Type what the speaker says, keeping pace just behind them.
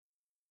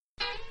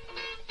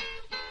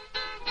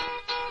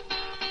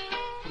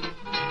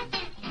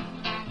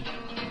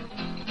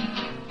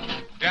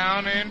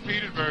Down in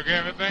Petersburg,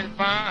 everything's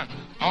fine.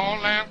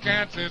 All them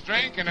cats is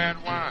drinking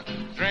that wine.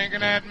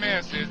 Drinking that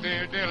mess is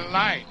their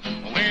delight.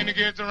 When you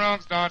get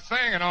drunk, start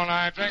singing all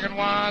night. Drinking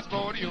wine's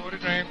for you to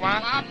drink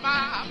wine.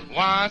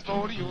 Wine's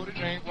for you to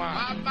drink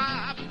wine.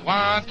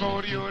 Wine's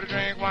for you to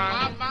drink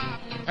wine.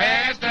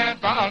 Pass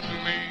that bottle to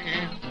me.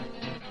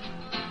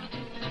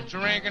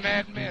 Drinking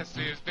that mess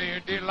is their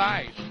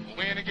delight.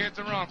 When it gets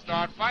drunk,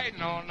 start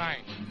fighting all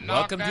night.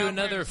 Welcome to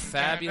another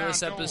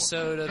fabulous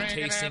episode of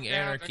Tasting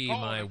Anarchy,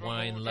 my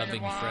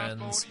wine-loving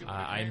friends.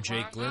 I'm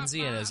Jake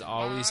Lindsay, and as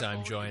always,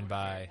 I'm joined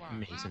by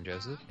Mason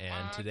Joseph.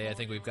 And today I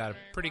think we've got a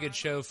pretty good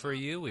show for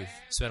you. We've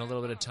spent a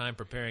little bit of time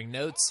preparing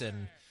notes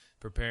and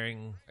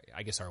preparing,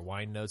 I guess, our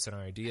wine notes and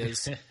our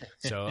ideas.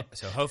 so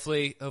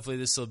hopefully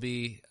this will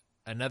be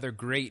another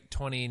great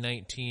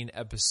 2019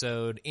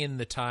 episode in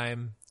the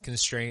time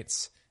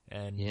constraints.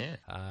 And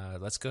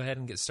let's go ahead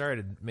and get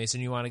started. Mason,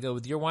 you want to go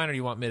with your wine, or do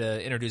you want me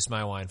to introduce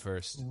my wine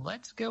first?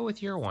 Let's go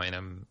with your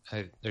wine.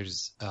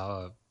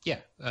 I'll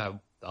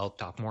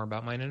talk more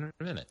about mine in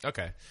a minute.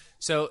 Okay.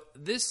 So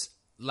this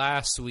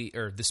past week,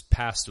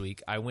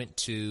 I went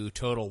to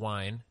Total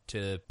Wine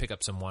to pick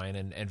up some wine,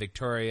 and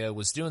Victoria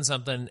was doing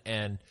something,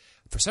 and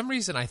for some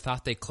reason I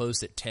thought they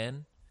closed at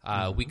 10.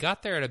 We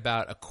got there at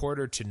about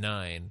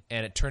 8:45,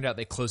 and it turned out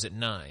they closed at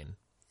 9.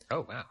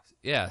 Oh, wow.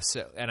 Yeah,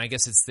 so and I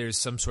guess there's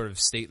some sort of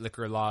state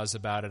liquor laws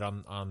about it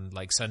on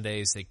like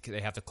Sundays they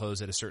have to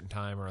close at a certain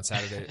time, or on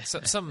Saturday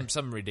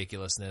some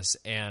ridiculousness,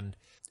 and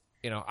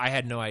I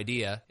had no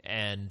idea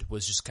and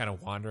was just kind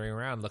of wandering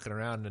around looking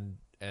around,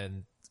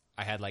 and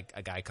I had like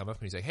a guy come up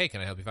and he's like, "Hey,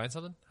 can I help you find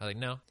something?" I was like,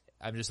 "No,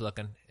 I'm just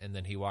looking," and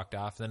then he walked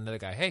off. And then another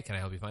guy, "Hey, can I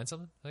help you find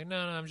something?" I was like, "No,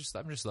 I'm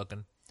just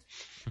looking."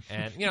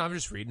 And I'm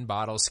just reading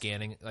bottles,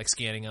 scanning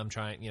them,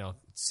 trying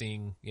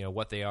seeing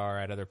what they are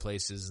at other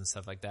places and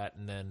stuff like that,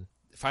 and then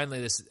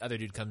finally, this other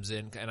dude comes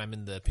in, and I'm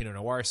in the Pinot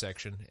Noir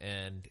section,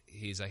 and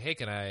he's like, "Hey,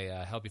 can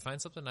I help you find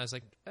something?" And I was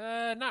like,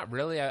 "Not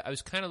really. I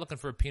was kind of looking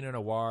for a Pinot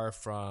Noir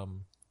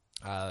from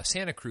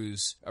Santa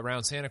Cruz,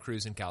 around Santa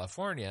Cruz in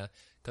California,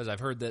 because I've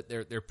heard that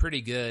they're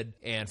pretty good,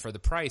 and for the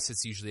price,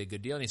 it's usually a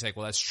good deal." And he's like,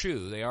 "Well, that's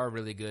true. They are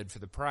really good for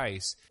the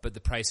price, but the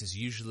price is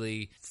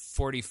usually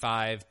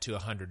 $45 to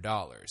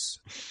 $100."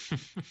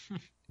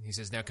 He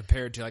says, now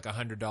compared to like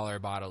 $100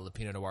 bottle of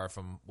Pinot Noir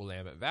from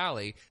Willamette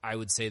Valley, I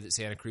would say that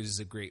Santa Cruz is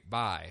a great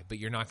buy, but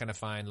you're not going to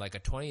find like a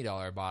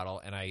 $20 bottle.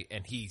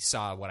 And he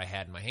saw what I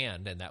had in my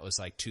hand, and that was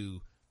like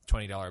two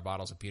 $20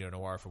 bottles of Pinot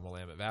Noir from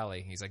Willamette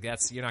Valley. He's like,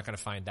 you're not going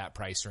to find that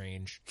price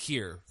range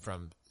here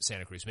from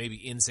Santa Cruz. Maybe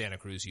in Santa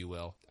Cruz you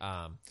will.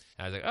 And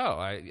I was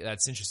like,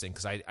 that's interesting,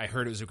 because I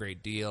heard it was a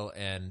great deal,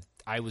 and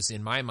I was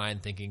in my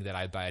mind thinking that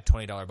I'd buy a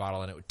 $20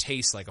 bottle and it would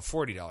taste like a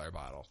 $40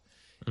 bottle.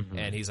 Mm-hmm.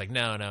 And he's like,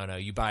 no,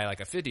 you buy like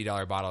a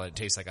 $50 bottle and it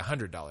tastes like a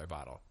 $100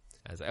 bottle.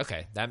 I was like,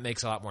 okay, that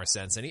makes a lot more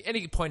sense. And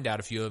he pointed out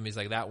a few of them. He's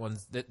like,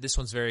 this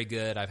one's very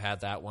good. I've had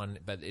that one,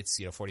 but it's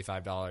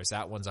 $45.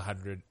 That one's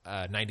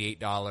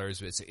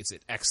 $98. It's an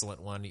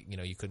excellent one.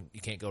 You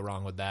can't go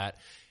wrong with that.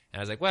 And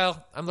I was like,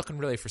 well, I'm looking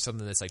really for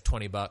something that's like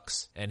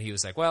 $20. And he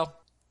was like, well,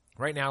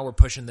 right now we're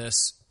pushing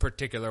this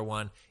particular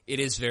one. It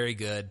is very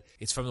good.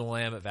 It's from the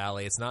Willamette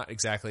Valley. It's not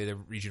exactly the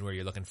region where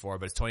you're looking for,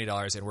 but it's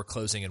 $20, and we're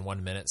closing in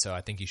 1 minute, so I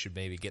think you should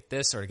maybe get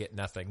this or get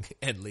nothing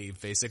and leave,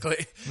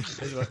 basically.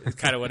 Is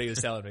kind of what he was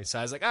telling me. So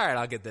I was like, all right,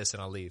 I'll get this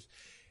and I'll leave.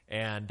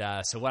 And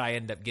so what I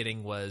ended up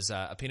getting was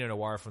a Pinot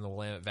Noir from the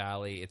Willamette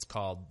Valley. It's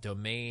called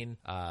Domaine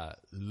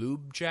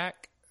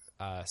Loubjac,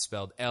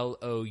 spelled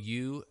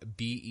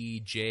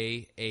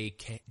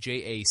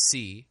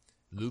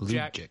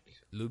Loubejac.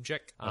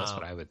 Loubjac. That's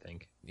what I would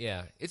think.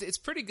 Yeah, it's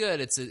pretty good.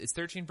 It's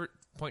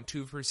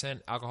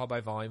 13.2% alcohol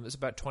by volume. It was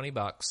about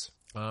 $20.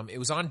 It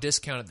was on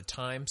discount at the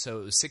time, so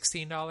it was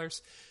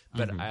 $16.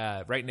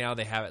 But right now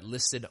they have it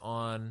listed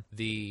on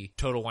the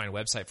Total Wine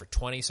website for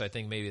 $20. So I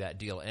think maybe that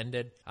deal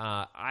ended.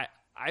 I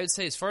would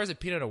say, as far as a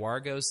Pinot Noir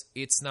goes,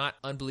 it's not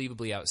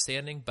unbelievably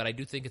outstanding, but I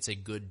do think it's a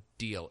good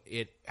deal.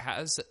 It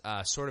has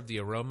sort of the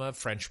aroma of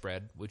French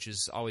bread, which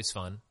is always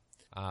fun.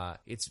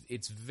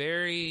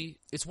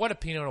 It's what a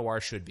Pinot Noir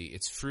should be.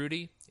 It's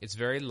fruity. It's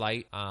very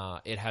light.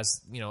 It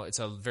has, it's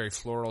a very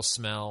floral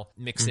smell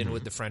mixed in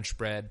with the French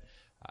bread.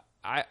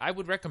 I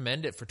would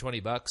recommend it for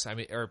 $20. I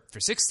mean, or for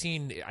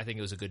 16, I think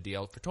it was a good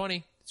deal. For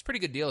 20, it's a pretty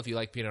good deal if you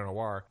like Pinot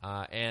Noir.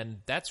 And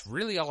that's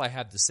really all I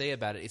have to say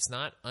about it. It's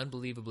not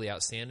unbelievably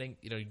outstanding.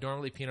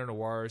 Normally Pinot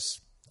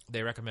Noirs,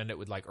 they recommend it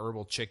with like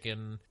herbal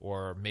chicken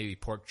or maybe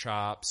pork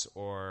chops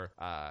or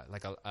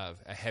like a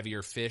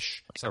heavier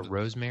fish. Like a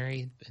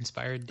rosemary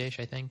inspired dish,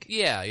 I think.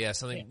 Yeah,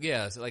 something.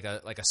 Yeah, so like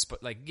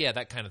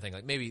that kind of thing.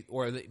 Like maybe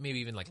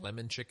even like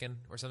lemon chicken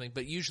or something.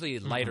 But usually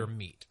lighter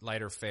meat,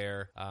 lighter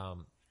fare.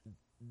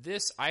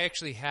 I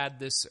actually had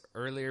this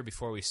earlier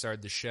before we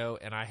started the show,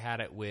 and I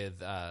had it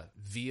with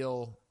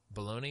veal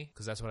bologna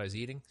because that's what I was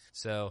eating.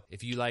 So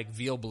if you like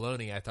veal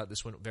bologna, I thought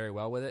this went very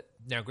well with it.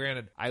 Now,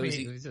 granted,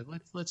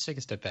 Let's take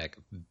a step back.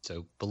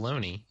 So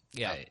bologna,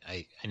 Yeah.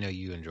 I know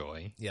you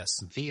enjoy. Yes.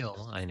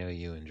 Veal, I know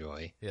you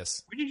enjoy.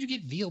 Yes. Where did you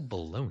get veal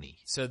bologna?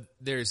 So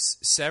there's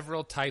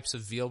several types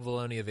of veal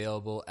bologna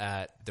available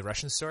at the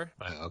Russian store.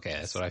 Oh, okay,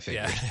 that's what I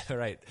figured. Yeah,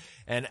 right.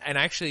 And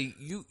actually,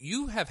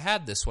 you have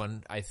had this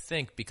one, I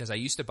think, because I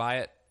used to buy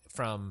it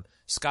from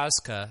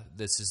Skazka.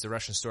 This is the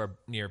Russian store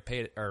near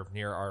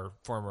our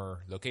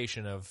former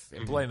location of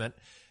employment,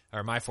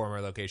 or my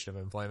former location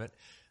of employment.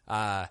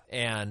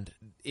 And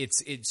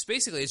it's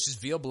basically it's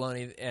just veal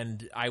bologna,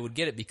 and I would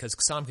get it because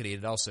Sam could eat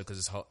it also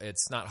because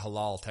it's not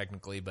halal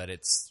technically, but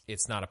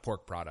it's not a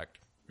pork product.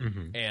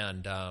 Mm-hmm.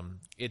 And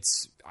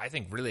it's, I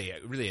think, really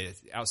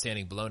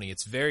outstanding bologna.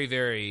 It's very,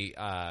 very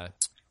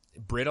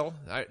brittle.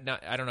 I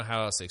don't know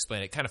how else to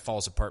explain it. It kind of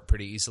falls apart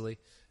pretty easily,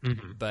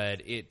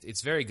 but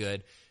it's very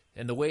good.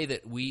 And the way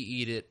that we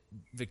eat it,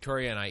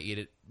 Victoria and I eat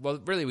it,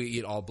 well, really we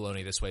eat all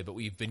bologna this way, but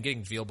we've been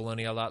getting veal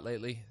bologna a lot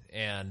lately,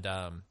 and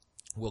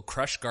we'll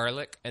crush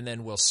garlic, and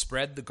then we'll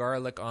spread the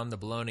garlic on the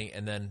bologna,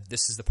 and then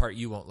this is the part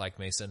you won't like,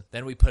 Mason.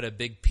 Then we put a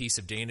big piece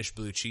of Danish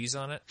blue cheese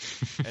on it,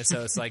 and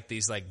so it's like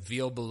these like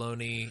veal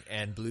bologna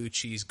and blue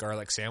cheese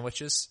garlic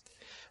sandwiches.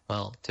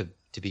 Well, to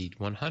be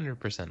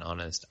 100%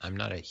 honest, I'm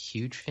not a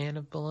huge fan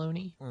of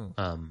bologna.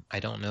 I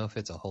don't know if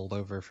it's a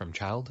holdover from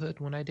childhood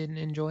when I didn't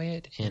enjoy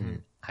it,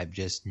 and I've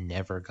just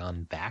never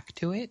gone back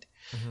to it.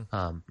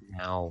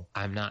 Now,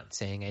 I'm not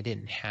saying I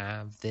didn't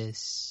have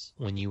this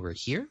when you were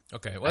here.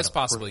 Okay, well, it's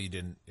possible you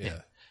didn't. Yeah.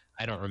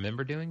 I don't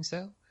remember doing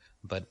so,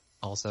 but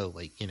also,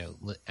 like, you know,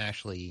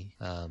 Ashley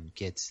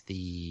gets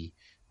the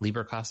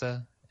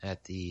Lieberkasse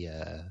at the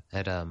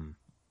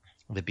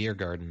beer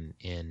garden,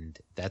 and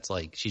that's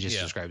like, she just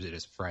describes it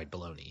as fried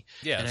bologna.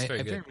 Yeah, and it's I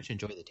very very much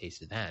enjoy the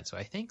taste of that. So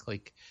I think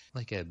like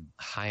a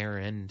higher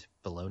end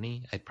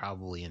bologna I'd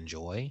probably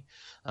enjoy,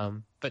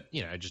 but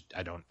you know,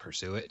 I don't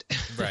pursue it.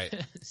 Right.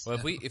 So.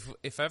 Well,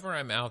 if ever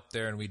I'm out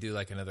there and we do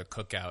like another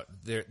cookout,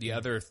 the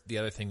other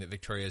thing that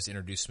Victoria has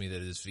introduced me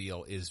that is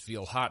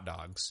veal hot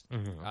dogs.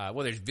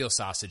 Well, there's veal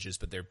sausages,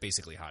 but they're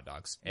basically hot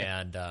dogs,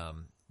 and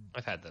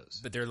I've had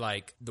those. But they're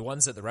like, the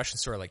ones at the Russian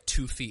store are like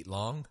 2 feet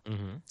long.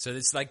 So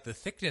it's like the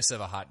thickness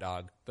of a hot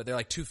dog, but they're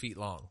like 2 feet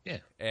long. Yeah.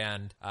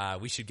 And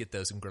we should get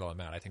those and grill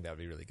them out. I think that would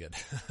be really good.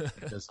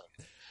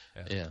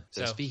 Yeah.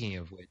 So speaking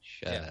of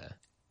which,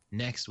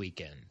 next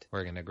weekend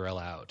we're going to grill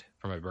out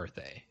for my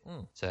birthday.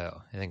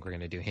 So I think we're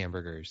going to do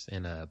hamburgers.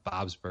 And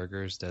Bob's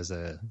Burgers does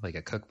a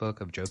cookbook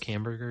of joke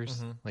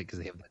hamburgers. Like, because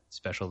they have the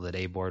special of the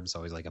day board. It's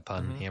always like a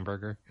pun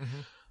hamburger.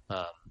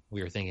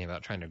 We were thinking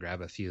about trying to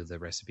grab a few of the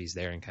recipes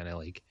there and kind of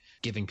like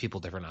giving people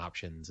different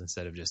options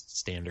instead of just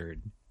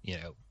standard, you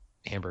know,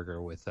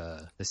 hamburger with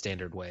the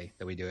standard way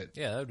that we do it.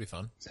 Yeah, that would be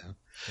fun. So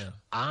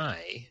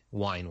I,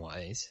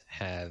 wine-wise,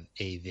 have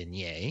a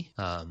Viognier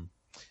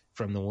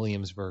from the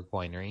Williamsburg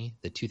Winery,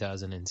 the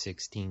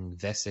 2016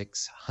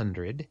 Wessex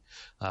 100,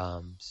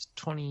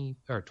 20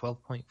 or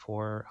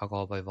 12.4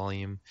 alcohol by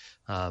volume.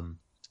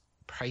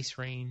 Price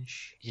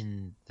range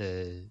in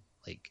the,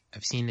 like,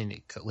 I've seen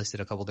it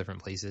listed a couple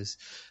different places.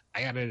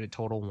 I got it at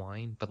Total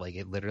Wine, but like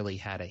it literally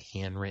had a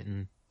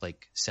handwritten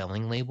like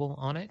selling label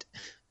on it.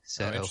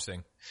 So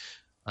interesting.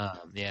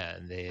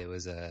 It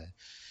was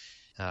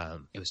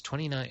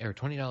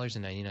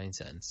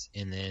 $20.99,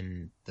 and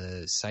then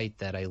the site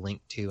that I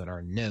linked to in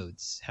our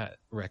notes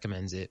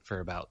recommends it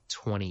for about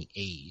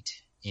 $28.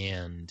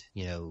 And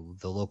you know,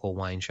 the local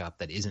wine shop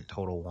that isn't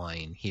Total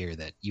Wine here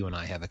that you and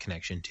I have a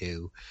connection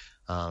to,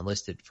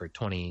 listed for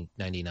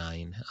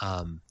 $20.99.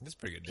 That's a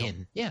pretty good deal.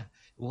 And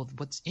well,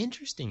 what's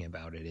interesting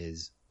about it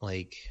is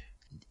like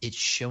it's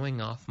showing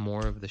off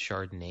more of the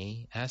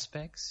Chardonnay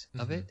aspects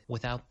of it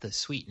without the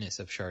sweetness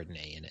of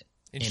Chardonnay in it.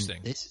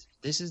 Interesting. And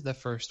this is the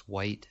first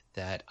white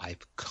that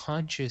I've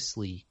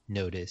consciously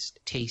noticed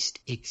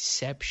taste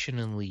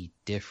exceptionally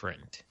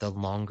different the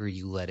longer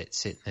you let it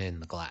sit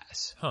in the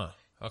glass. Huh.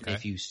 Okay.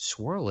 If you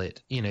swirl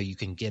it, you know, you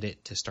can get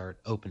it to start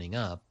opening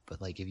up.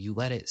 But like if you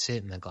let it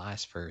sit in the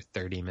glass for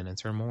 30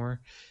 minutes or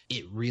more,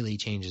 it really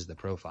changes the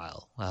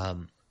profile.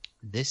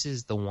 This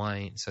is the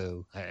wine.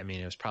 So, I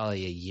mean, it was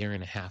probably a year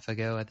and a half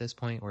ago at this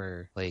point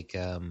where like,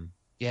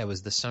 it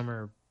was the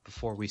summer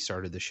before we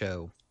started the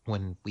show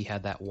when we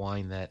had that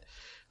wine that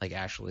like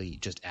Ashley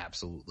just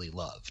absolutely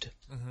loved.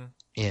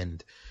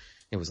 And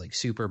it was like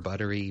super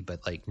buttery,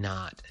 but like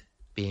not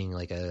being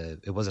like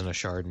it wasn't a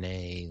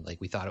Chardonnay.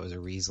 Like we thought it was a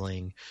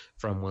Riesling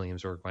from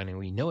Williamsburg Winery.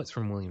 We know it's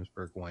from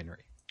Williamsburg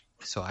Winery.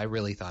 So I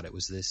really thought it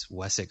was this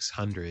Wessex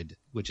 100,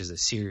 which is a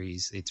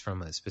series. It's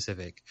from a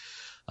specific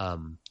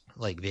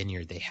like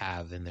vineyard they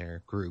have in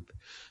their group.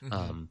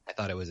 I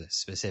thought it was a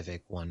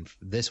specific one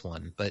for this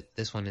one, but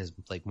this one is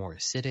like more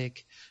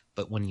acidic.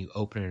 But when you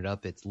open it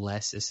up, it's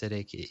less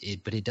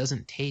acidic. But it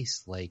doesn't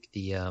taste like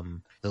the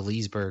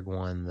Leesburg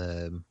one,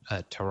 the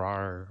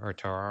Tarrar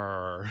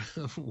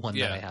one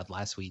that I had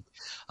last week.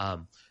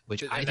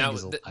 Which I think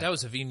is that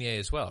was a Viognier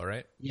as well,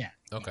 right? Yeah.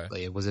 Okay.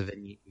 It was a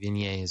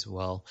Viognier as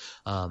well.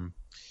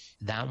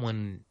 That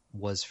one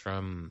was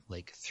from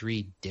like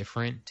 3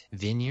 different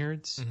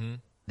vineyards. Mm-hmm.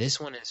 This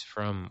one is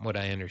from what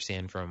I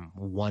understand from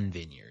one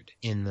vineyard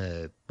in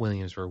the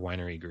Williamsburg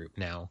Winery Group.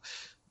 Now,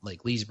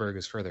 like Leesburg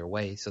is further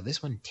away, so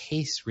this one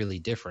tastes really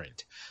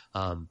different.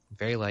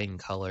 Very light in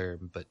color,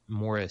 but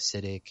more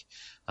acidic.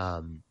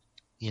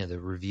 The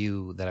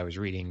review that I was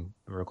reading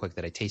real quick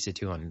that I tasted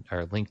to on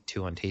or linked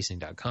to on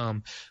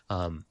tasting.com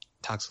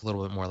talks a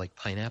little bit more like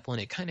pineapple,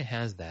 and it kind of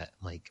has that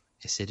like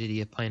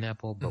acidity of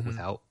pineapple, but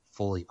without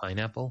fully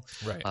pineapple.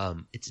 Right.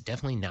 It's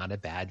definitely not a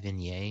bad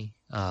Viognier,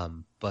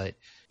 but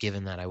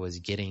given that I was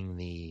getting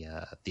the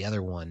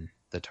other one,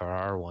 the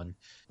Tarare one,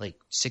 like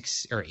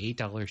 $6 or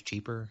 $8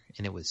 cheaper,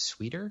 and it was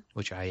sweeter,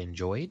 which I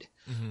enjoyed,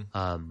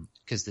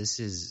 because this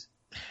is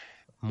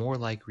more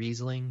like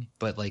Riesling,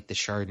 but like the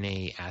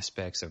Chardonnay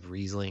aspects of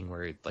Riesling,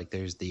 where like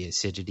there's the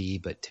acidity,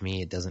 but to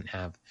me it doesn't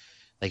have,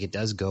 like it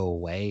does go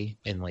away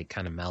and like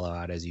kind of mellow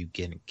out as you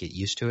get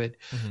used to it,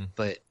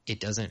 but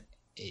it doesn't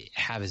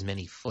have as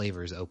many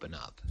flavors open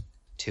up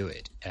to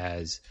it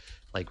as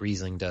like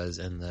Riesling does,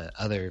 and the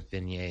other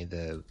Viognier,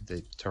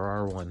 the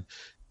Tarare one,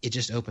 it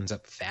just opens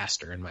up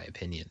faster in my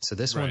opinion. So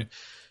this one,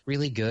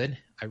 really good.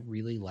 I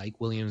really like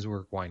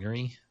Williamsburg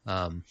Winery,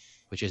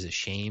 which is a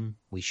shame.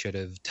 We should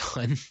have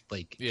done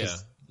like,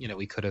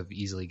 we could have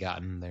easily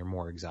gotten their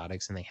more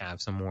exotics, and they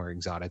have some more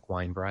exotic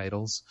wine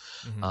varietals,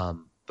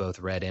 both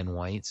red and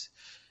whites.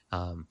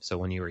 So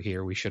when you were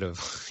here, we should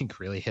have like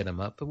really hit them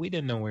up, but we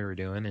didn't know what we were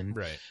doing, and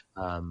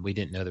we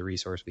didn't know the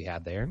resource we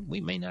had there. We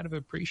may not have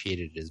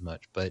appreciated it as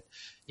much, but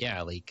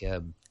yeah, like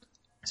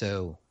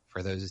so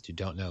for those who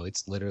don't know,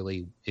 it's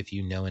literally, if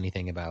you know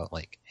anything about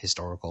like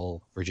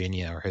historical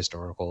Virginia or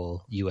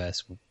historical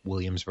U.S.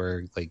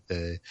 Williamsburg, like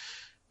the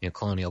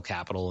colonial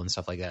capital and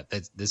stuff like that,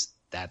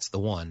 that's the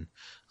one.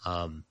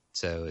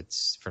 So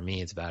it's, for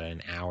me, it's about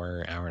an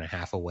hour and a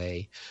half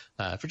away.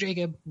 For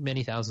Jacob,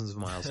 many thousands of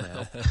miles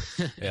now.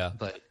 Yeah.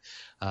 But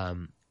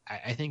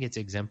I think it's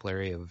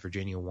exemplary of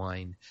Virginia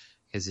wine,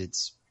 because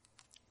it's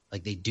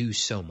like they do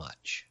so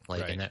much.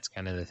 Like, and that's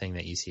kind of the thing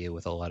that you see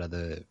with a lot of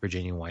the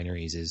Virginia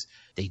wineries is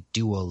they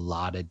do a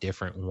lot of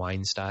different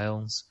wine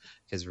styles,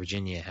 because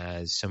Virginia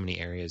has so many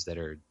areas that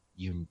are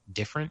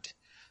different.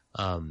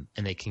 And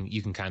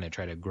you can kind of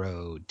try to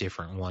grow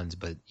different ones,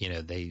 but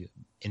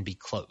and be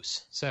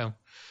close. So,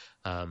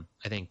 I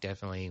think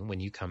definitely when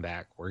you come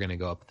back, we're going to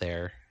go up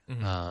there,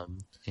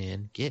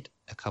 and get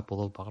a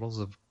couple of bottles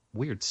of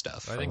weird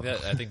stuff. I think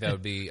that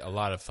would be a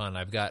lot of fun.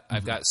 I've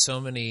got so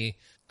many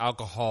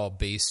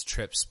alcohol-based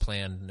trips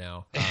planned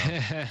now,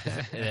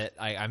 that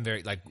I'm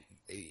very like,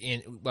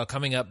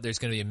 coming up, there's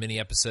going to be a mini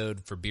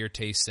episode for beer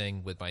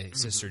tasting with my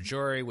sister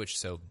Jory,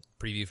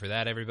 preview for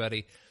that,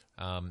 everybody.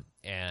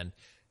 And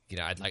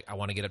I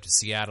want to get up to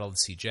Seattle to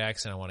see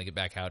Jackson. I want to get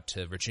back out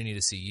to Virginia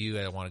to see you.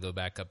 I want to go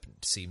back up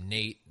to see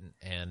Nate.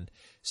 And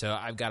so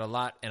I've got a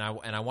lot, and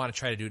I want to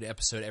try to do an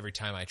episode every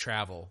time I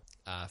travel,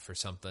 for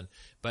something.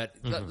 But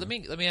let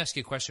me ask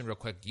you a question real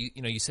quick.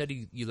 You said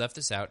you left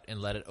this out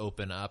and let it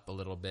open up a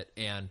little bit.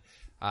 And,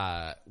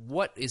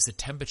 what is the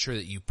temperature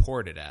that you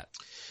poured it at?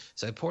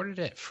 So I poured it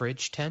at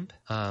fridge temp.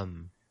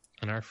 And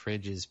our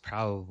fridge is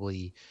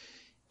probably,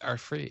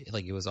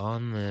 it was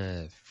on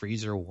the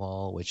freezer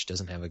wall, which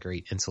doesn't have a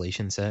great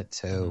insulation set.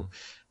 So,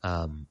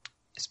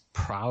 it's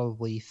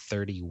probably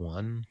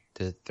 31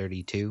 to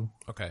 32.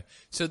 Okay.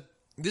 So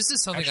this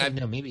is something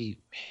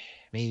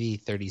maybe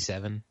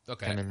 37.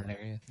 Okay. Kind of in that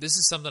area. This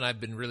is something I've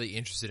been really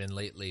interested in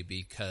lately,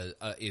 because,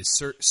 is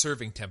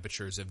serving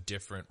temperatures of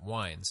different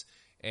wines.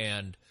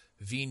 And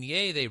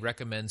Viognier, they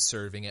recommend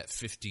serving at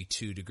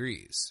 52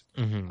 degrees,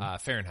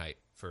 Fahrenheit.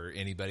 For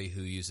anybody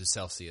who uses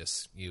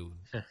Celsius,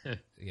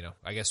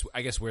 I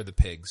guess we're the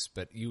pigs,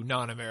 but you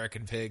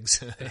non-American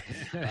pigs.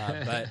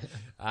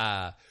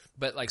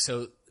 But like,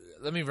 so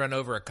let me run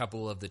over a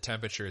couple of the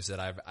temperatures that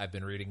I've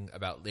been reading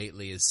about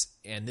lately,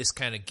 and this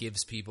kind of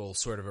gives people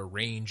sort of a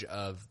range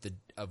of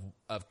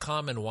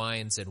common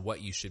wines and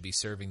what you should be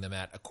serving them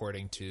at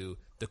according to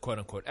the quote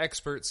unquote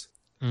experts.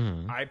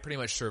 I pretty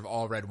much serve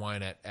all red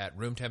wine at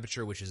room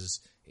temperature, which is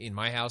in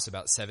my house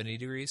about 70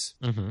 degrees.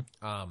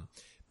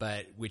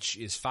 But which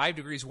is 5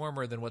 degrees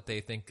warmer than what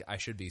they think I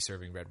should be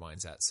serving red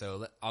wines at.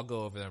 So I'll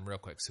go over them real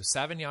quick. So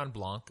Sauvignon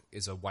Blanc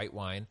is a white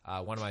wine.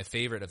 One of my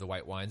favorite of the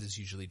white wines. Is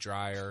usually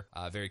drier,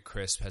 very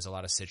crisp, has a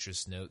lot of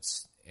citrus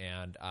notes,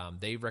 and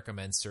they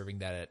recommend serving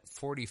that at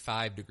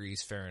 45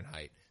 degrees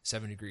Fahrenheit,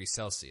 7 degrees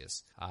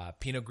Celsius.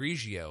 Pinot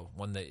Grigio,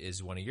 one that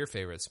is one of your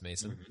favorites,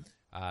 Mason.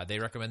 They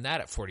recommend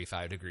that at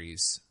 45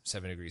 degrees,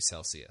 7 degrees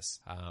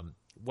Celsius.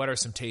 What are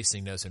some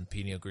tasting notes in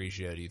Pinot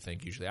Grigio, do you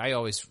think, usually? I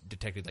always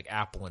detected like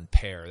apple and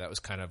pear. That was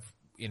kind of,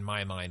 in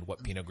my mind,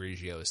 what Pinot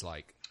Grigio is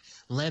like.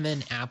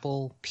 Lemon,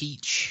 apple,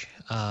 peach,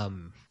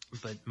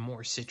 but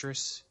more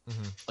citrus,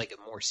 like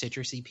a more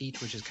citrusy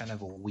peach, which is kind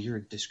of a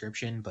weird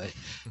description, but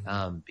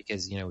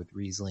because, with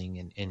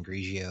Riesling and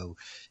Grigio,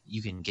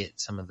 you can get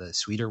some of the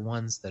sweeter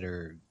ones that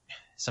are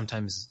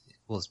sometimes,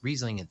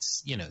 Riesling,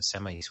 it's,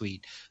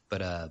 semi-sweet,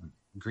 but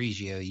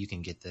Grigio, you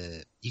can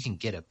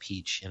get a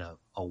peach in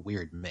a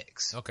weird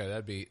mix.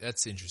 Okay,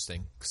 that's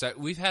interesting because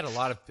we've had a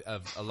lot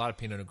of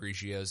Pinot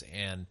Grigios,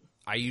 and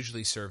I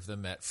usually serve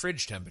them at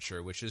fridge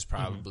temperature, which is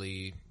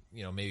probably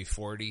maybe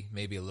 40,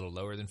 maybe a little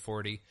lower than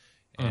 40.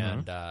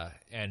 And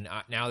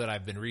now that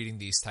I've been reading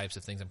these types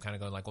of things, I'm kind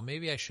of going like, well,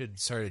 maybe I should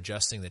start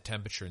adjusting the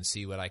temperature and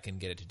see what I can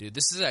get it to do.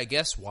 This is, I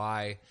guess,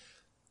 why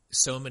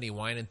so many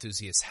wine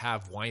enthusiasts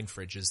have wine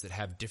fridges that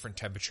have different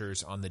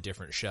temperatures on the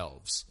different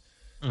shelves,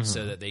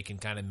 so that they can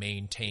kind of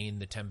maintain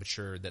the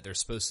temperature that they're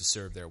supposed to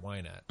serve their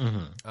wine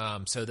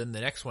at. So then the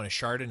next one is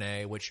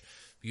Chardonnay, which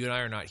you and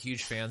I are not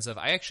huge fans of.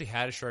 I actually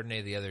had a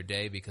Chardonnay the other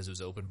day because it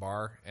was open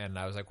bar, and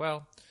I was like,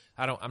 well,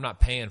 I'm not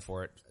paying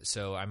for it,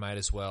 so I might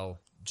as well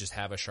just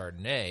have a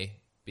Chardonnay,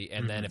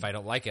 and then if I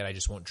don't like it, I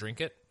just won't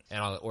drink it,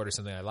 and I'll order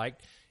something I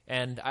liked.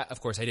 And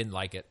of course, I didn't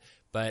like it,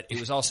 but it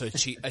was also a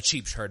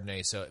cheap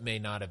Chardonnay, so it may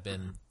not have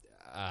been,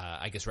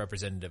 I guess,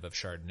 representative of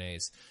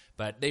Chardonnays.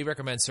 But they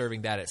recommend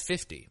serving that at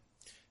 50.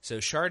 So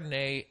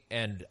Chardonnay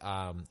and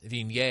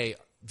Viognier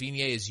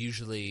is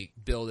usually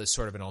billed as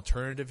sort of an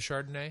alternative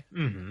Chardonnay.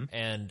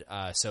 And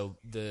so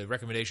the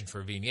recommendation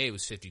for Viognier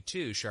was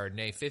 52,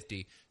 Chardonnay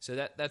 50.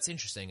 So that's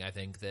interesting. I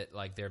think that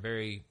like they're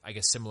very, I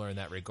guess, similar in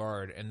that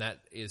regard. And that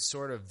is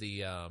sort of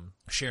the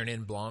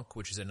Chenin Blanc,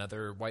 which is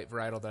another white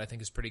varietal that I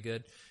think is pretty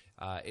good.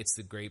 It's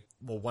the grape,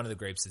 well, one of the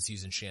grapes that's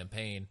used in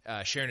Champagne.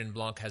 Chenin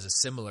Blanc has a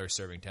similar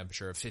serving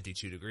temperature of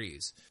 52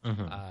 degrees.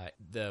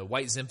 The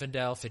white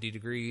Zinfandel, 50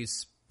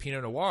 degrees.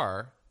 Pinot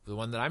Noir, the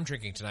one that I'm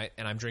drinking tonight,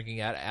 and I'm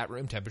drinking at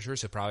room temperature,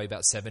 so probably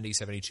about 70,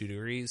 72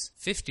 degrees,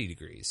 50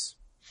 degrees.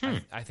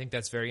 I think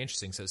that's very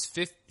interesting. So it's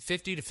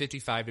 50 to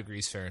 55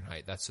 degrees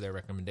Fahrenheit. That's their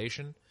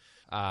recommendation.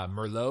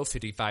 Merlot,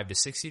 55 to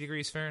 60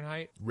 degrees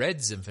Fahrenheit. Red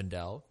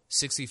Zinfandel,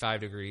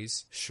 65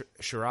 degrees.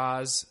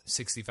 Shiraz,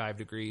 65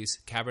 degrees.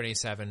 Cabernet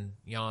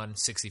Sauvignon,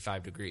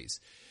 65 degrees.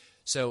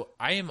 So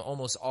I am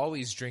almost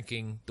always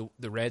drinking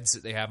the reds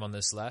that they have on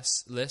this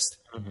list.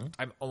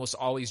 I'm almost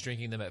always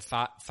drinking them at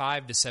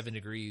 5 to 7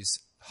 degrees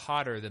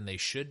hotter than they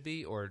should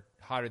be, or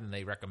hotter than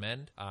they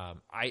recommend.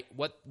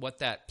 What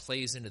that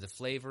plays into the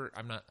flavor,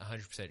 I'm not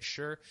 100%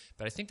 sure,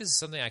 but I think this is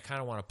something I kind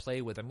of want to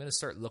play with. I'm going to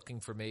start looking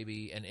for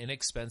maybe an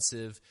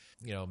inexpensive,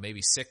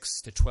 maybe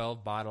 6 to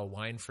 12 bottle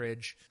wine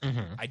fridge.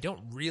 I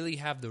don't really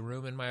have the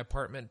room in my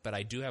apartment, but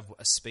I do have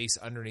a space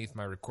underneath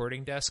my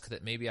recording desk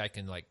that maybe I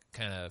can like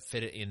kind of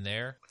fit it in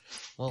there.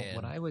 Well,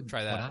 what I would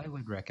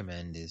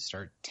recommend is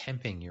start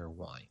temping your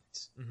wines,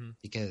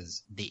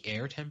 because the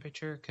air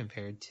temperature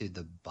compared to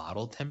the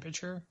bottle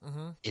temperature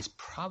is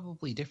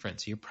probably different.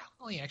 So you're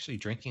probably actually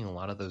drinking a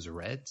lot of those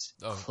reds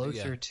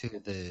closer to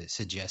the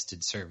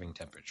suggested serving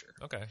temperature.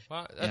 Okay,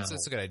 well,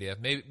 that's a good idea.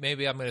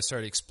 Maybe I'm going to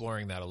start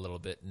exploring that a little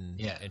bit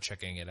and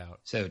checking it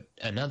out. So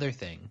another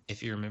thing,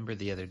 if you remember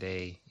the other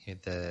day,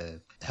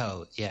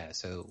 I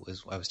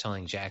was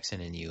telling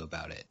Jackson and you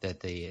about it, that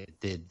they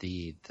did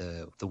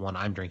the one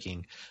I'm drinking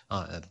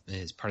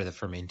as part of the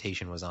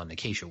fermentation was on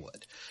acacia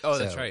wood. Oh,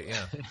 that's right,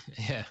 yeah.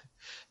 Yeah,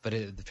 but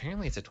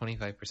apparently it's a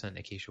 25%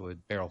 acacia wood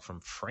barrel from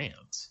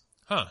France.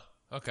 Huh,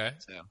 okay.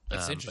 So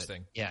that's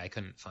interesting. I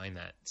couldn't find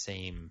that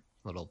same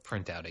little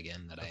printout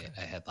again that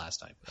I had last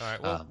time. All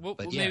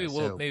right. Maybe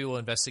we'll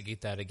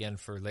investigate that again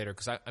for later,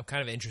 because I'm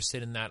kind of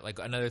interested in that. Like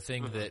another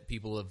thing that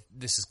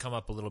this has come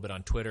up a little bit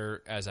on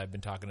Twitter as I've been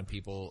talking to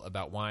people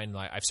about wine.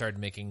 Like I've started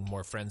making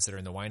more friends that are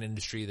in the wine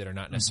industry that are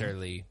not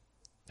necessarily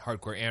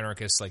hardcore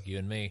anarchists like you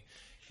and me,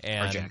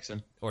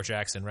 or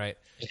Jackson, right?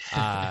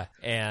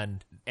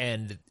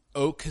 And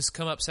oak has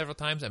come up several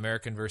times.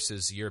 American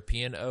versus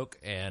European oak,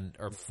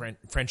 or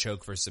French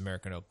oak versus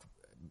American oak.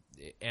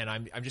 And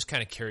I'm just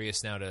kind of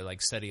curious now to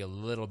like study a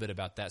little bit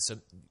about that. So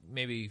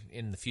maybe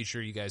in the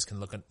future you guys can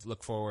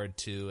look forward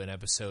to an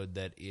episode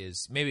that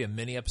is maybe a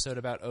mini episode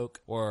about oak,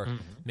 or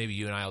maybe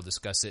you and I will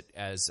discuss it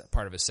as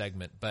part of a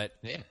segment. But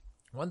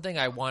one thing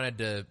I wanted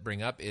to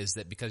bring up is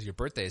that because your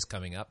birthday is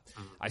coming up,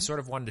 I sort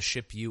of wanted to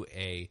ship you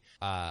a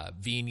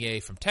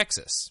Viognier from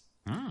Texas.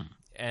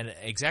 And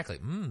exactly.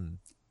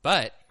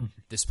 But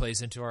this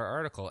plays into our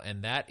article,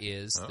 and that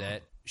is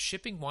that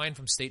shipping wine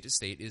from state to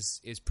state is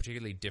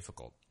particularly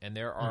difficult. And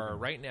there are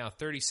right now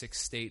 36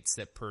 states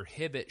that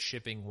prohibit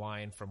shipping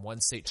wine from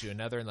one state to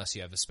another unless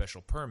you have a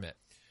special permit.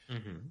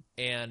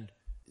 And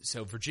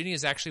so Virginia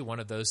is actually one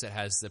of those that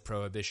has the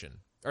prohibition.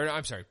 Or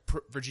I'm sorry,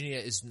 Virginia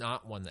is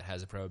not one that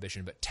has a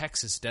prohibition, but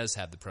Texas does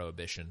have the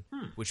prohibition,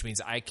 which means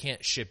I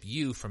can't ship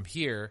you from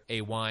here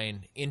a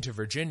wine into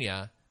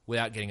Virginia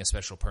without getting a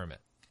special permit.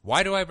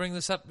 Why do I bring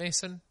this up,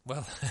 Mason?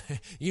 Well,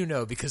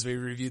 because we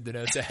reviewed the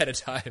notes ahead of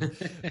time.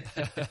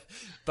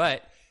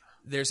 But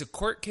there's a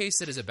court case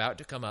that is about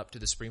to come up to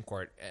the Supreme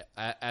Court.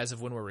 As of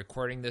when we're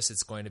recording this,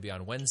 it's going to be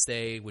on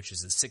Wednesday, which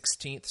is the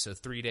 16th, so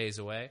 3 days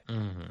away.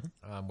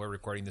 We're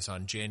recording this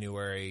on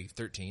January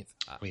 13th.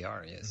 We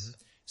are, yes.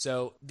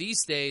 So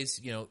these days,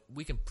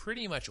 we can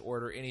pretty much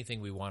order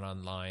anything we want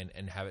online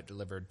and have it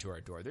delivered to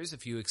our door. There's a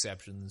few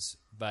exceptions,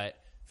 but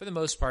for the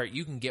most part,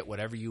 you can get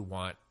whatever you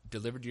want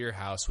delivered to your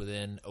house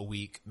within a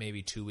week,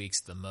 maybe 2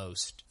 weeks the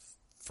most,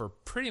 for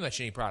pretty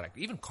much any product.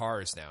 Even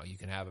cars now, you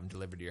can have them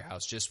delivered to your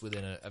house just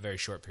within a very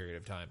short period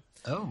of time.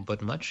 Oh,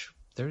 but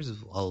there's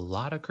a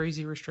lot of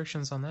crazy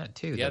restrictions on that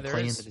too. Yeah, that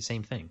play into the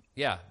same thing.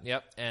 Yeah,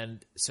 yep.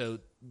 And so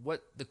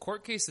what the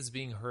court case that's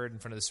being heard in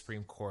front of the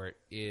Supreme Court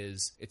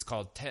is, it's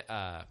called,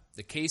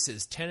 the case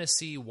is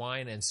Tennessee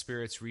Wine and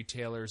Spirits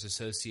Retailers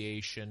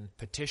Association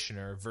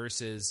petitioner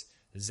versus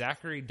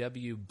Zachary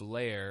W.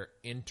 Blair,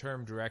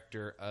 interim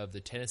director of the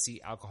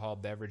Tennessee Alcohol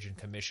Beverage and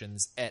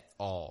Commissions et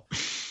al.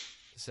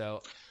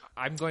 So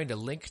I'm going to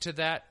link to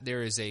that.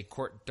 There is a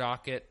court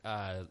docket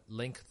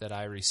link that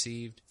I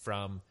received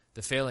from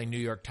the failing New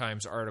York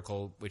Times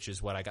article, which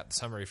is what I got the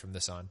summary from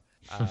this on.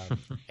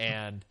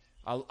 And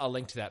I'll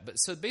link to that. But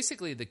so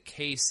basically the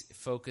case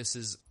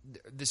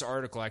this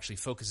article actually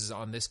focuses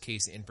on this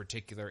case in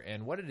particular.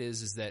 And what it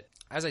is that,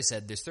 as I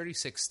said, there's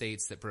 36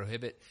 states that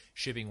prohibit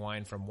shipping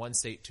wine from one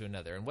state to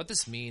another. And what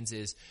this means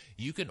is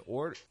you can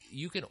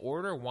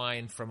order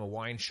wine from a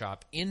wine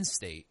shop in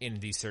state in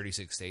these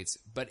 36 states.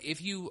 But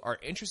if you are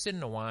interested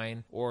in a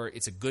wine, or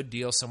it's a good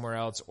deal somewhere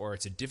else, or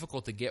it's a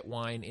difficult to get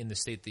wine in the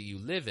state that you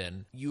live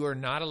in, you are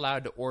not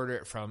allowed to order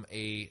it from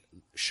a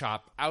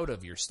shop out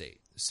of your state.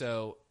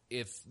 So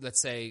if, let's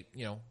say,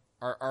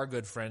 our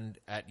good friend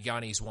at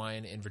Yanni's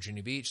Wine in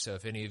Virginia Beach, so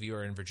if any of you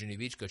are in Virginia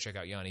Beach, go check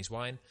out Yanni's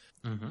Wine.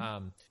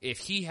 Mm-hmm. If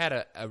he had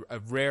a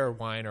rare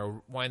wine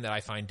or wine that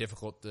I find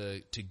difficult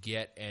to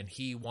get, and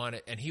he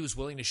was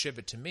willing to ship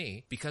it to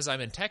me, because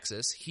I'm in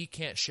Texas, he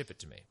can't ship it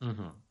to me.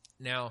 Mm-hmm.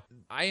 Now,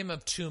 I am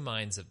of two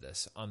minds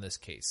on this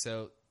case.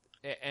 So,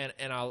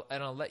 and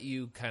I'll let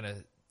you kind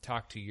of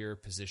talk to your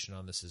position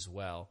on this as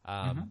well.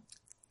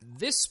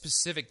 This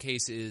specific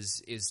case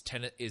is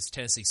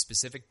Tennessee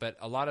specific, but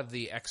a lot of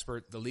the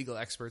legal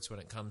experts when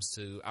it comes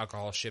to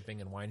alcohol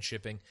shipping and wine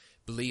shipping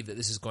believe that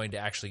this is going to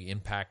actually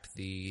impact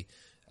the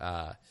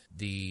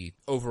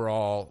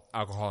overall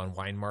alcohol and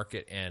wine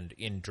market, and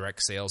in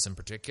direct sales in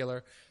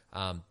particular.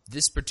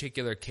 This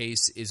particular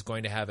case is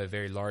going to have a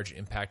very large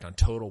impact on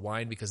Total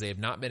Wine, because they have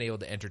not been able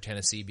to enter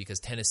Tennessee,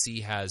 because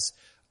Tennessee has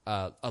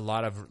a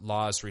lot of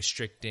laws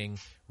restricting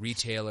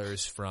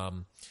retailers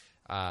from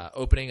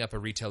opening up a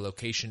retail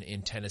location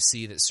in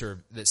Tennessee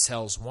that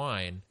sells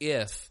wine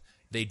if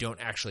they don't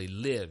actually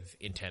live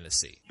in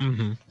Tennessee.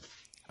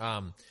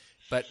 Mm-hmm.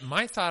 But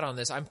my thought on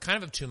this, I'm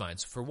kind of two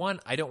minds. For one,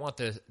 I don't want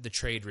the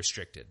trade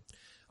restricted.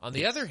 On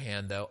the other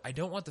hand, though, I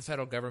don't want the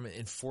federal government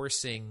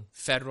enforcing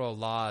federal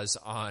laws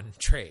on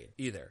trade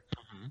either.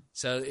 Mm-hmm.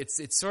 So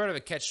it's sort of a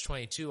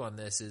catch-22 on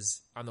this.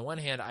 Is on the one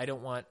hand, I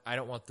don't want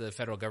the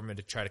federal government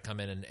to try to come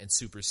in and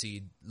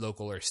supersede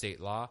local or state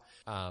law.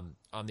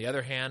 On the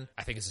other hand,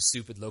 I think it's a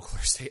stupid local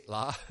or state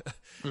law.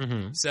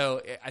 Mm-hmm.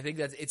 So I think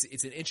that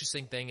it's an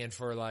interesting thing. And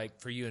for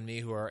you and me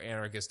who are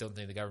anarchists, don't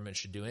think the government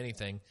should do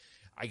anything.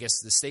 I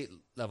guess the state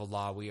level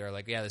law, we are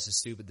like, yeah, this is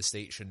stupid. The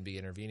state shouldn't be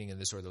intervening in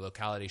this, or the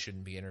locality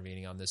shouldn't be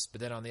intervening on this.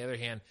 But then on the other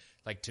hand,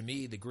 to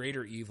me, the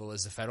greater evil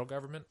is the federal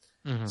government.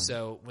 Mm-hmm.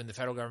 So when the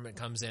federal government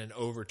comes in and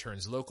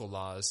overturns local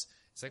laws,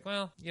 it's like,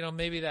 well,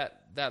 maybe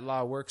that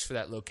law works for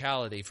that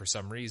locality for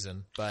some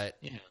reason. But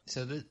yeah.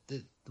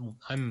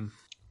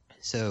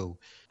 So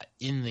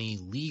in the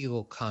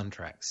legal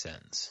contract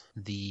sense,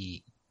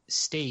 the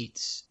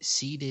states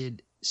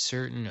ceded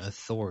certain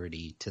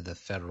authority to the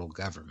federal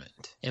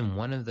government, and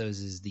one of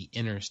those is the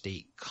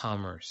interstate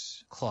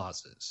commerce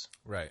clauses.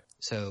 Right.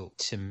 So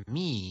to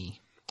me,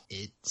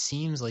 it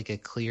seems like a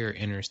clear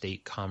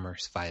interstate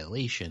commerce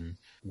violation,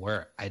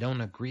 where I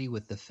don't agree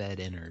with the Fed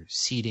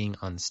interceding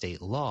on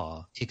state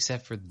law,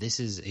 except for this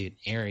is an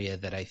area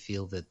that I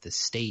feel that the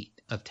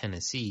state of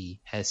Tennessee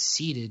has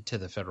ceded to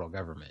the federal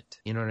government.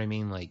 You know what I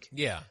mean?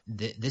 Yeah.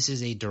 This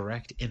is a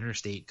direct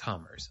interstate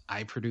commerce.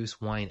 I produce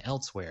wine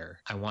elsewhere.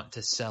 I want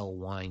to sell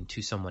wine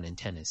to someone in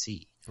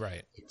Tennessee.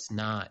 Right. It's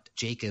not,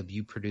 Jacob,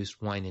 you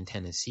produced wine in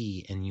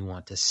Tennessee and you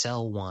want to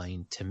sell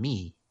wine to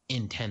me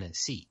in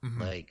Tennessee.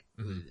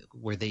 Mm-hmm.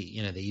 Where they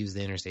use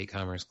the interstate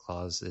commerce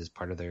clause as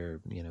part of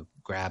their,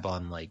 grab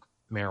on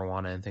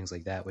marijuana and things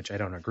like that, which I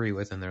don't agree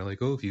with. And they're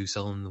like, oh, if you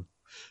sell in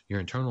your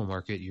internal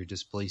market, you're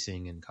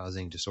displacing and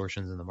causing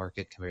distortions in the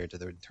market compared to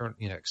the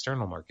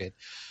external market.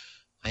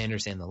 I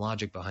understand the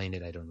logic behind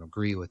it. I don't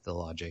agree with the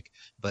logic,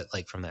 but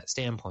from that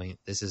standpoint,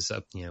 this is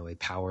a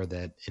power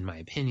that, in my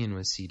opinion,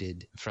 was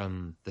ceded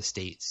from the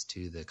states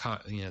to the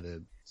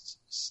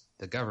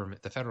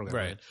government, the federal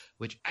government, right.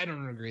 Which I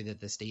don't agree that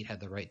the state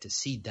had the right to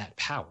cede that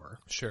power.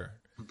 Sure.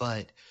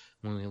 But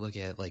when we look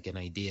at an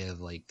idea of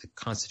the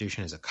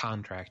Constitution as a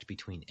contract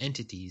between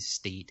entities,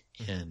 state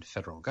and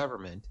federal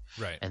government,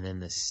 right, and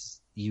then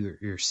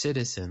your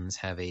citizens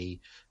have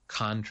a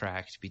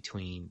contract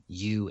between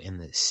you and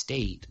the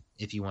state,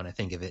 if you want to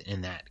think of it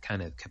in that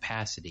kind of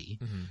capacity,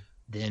 mm-hmm.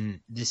 then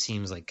this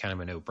seems like kind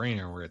of a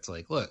no-brainer, where it's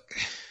look,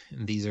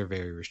 these are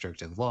very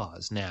restrictive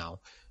laws. Now,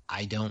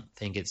 I don't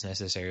think it's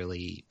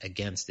necessarily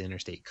against the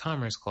Interstate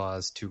Commerce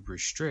Clause to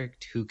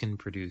restrict who can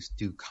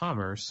do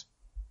commerce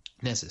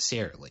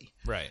necessarily.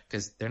 Right.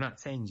 Because they're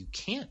not saying you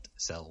can't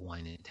sell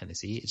wine in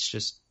Tennessee. It's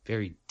just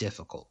very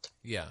difficult.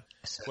 Yeah.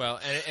 Well,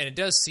 and it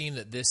does seem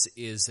that this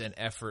is an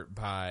effort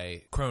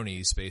by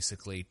cronies,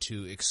 basically,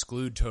 to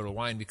exclude Total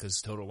Wine,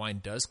 because Total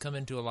Wine does come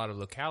into a lot of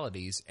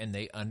localities and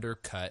they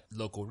undercut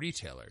local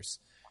retailers.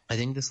 I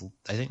think this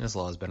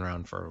law has been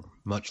around for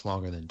much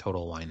longer than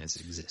Total Wine has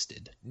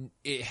existed.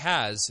 It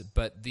has,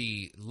 but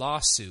the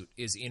lawsuit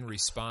is in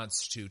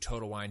response to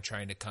Total Wine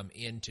trying to come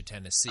into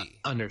Tennessee.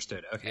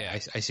 Understood. Okay, Yeah.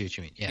 I see what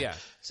you mean. Yeah.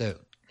 So,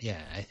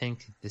 yeah, I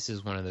think this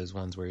is one of those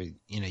ones where,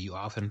 you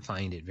often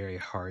find it very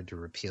hard to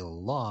repeal a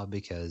law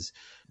because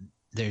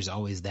there's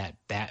always that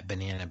bat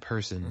banana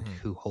person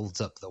who holds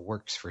up the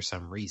works for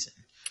some reason.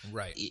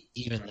 Right.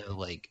 Even though,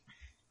 like,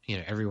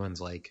 everyone's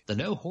like, the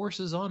no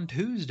horses on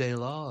Tuesday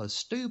law is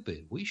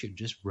stupid. We should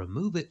just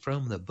remove it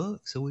from the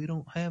book so we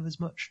don't have as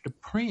much to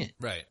print.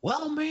 Right.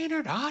 Well,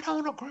 Maynard, I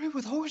don't agree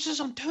with horses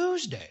on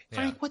Tuesday. Yeah.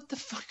 Frank, what the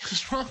fuck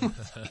is wrong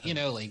with you?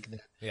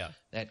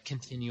 That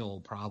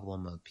continual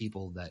problem of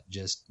people that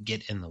just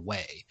get in the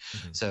way.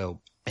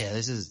 So, yeah,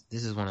 this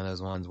is one of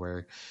those ones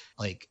where,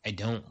 like, I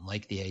don't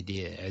like the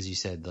idea, as you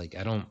said, like,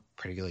 I don't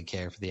particularly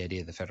care for the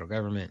idea of the federal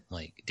government,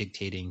 like,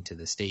 dictating to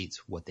the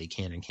states what they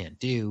can and can't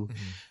do.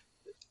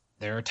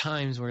 There are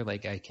times where,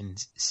 like, I can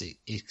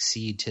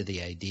accede to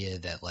the idea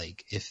that,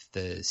 like, if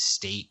the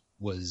state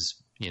was,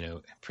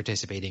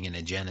 participating in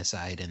a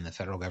genocide and the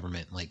federal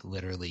government, like,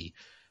 literally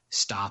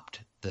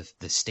stopped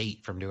the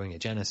state from doing a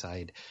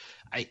genocide,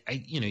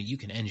 you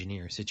can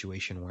engineer a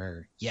situation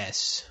where,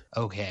 yes,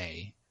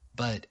 okay,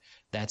 but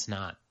that's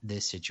not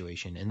this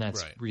situation, and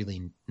that's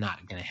really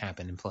not going to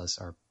happen. And plus,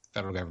 our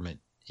federal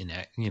government,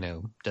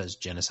 does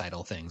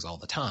genocidal things all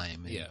the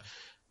time. And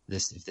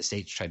if the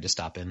states tried to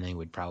stop him, they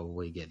would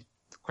probably get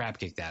the crap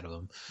kicked out of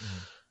them.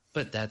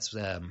 But that's,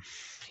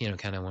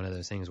 kind of one of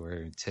those things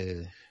where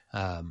to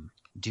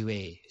do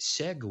a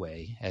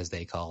segue, as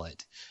they call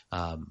it,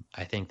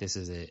 I think this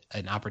is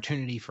an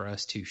opportunity for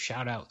us to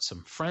shout out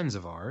some friends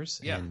of ours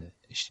and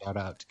shout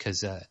out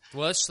because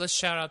well, let's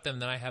shout out them.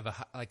 Then I have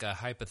a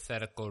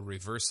hypothetical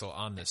reversal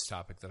on this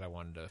topic that I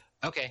wanted to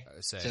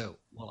say. So,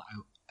 well,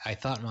 I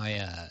thought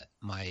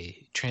my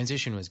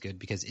transition was good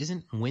because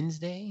isn't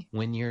Wednesday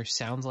when your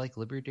Sounds Like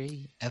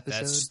Liberty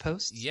episode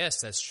posts?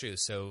 Yes, that's true.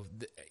 So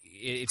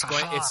it's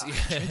going.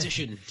 It's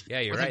transition. Yeah,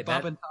 you're We're right.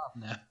 Bob and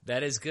Tom now.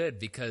 That is good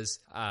because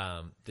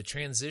the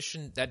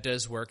transition that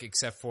does work,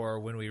 except for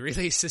when we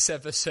release this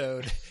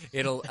episode,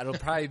 it'll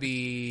probably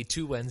be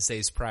 2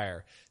 Wednesdays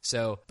prior.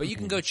 So, but you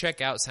can go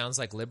check out Sounds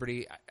Like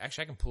Liberty.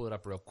 Actually, I can pull it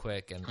up real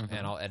quick and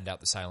I'll edit out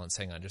the silence.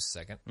 Hang on just a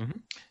second.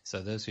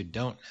 So those who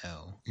don't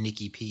know,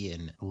 Nikki P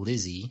and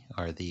Lizzie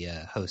are the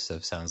hosts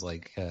of Sounds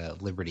Like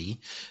Liberty.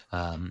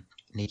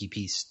 Nikki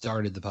P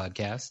started the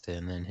podcast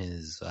and then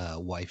his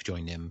wife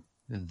joined him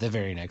the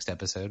very next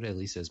episode, at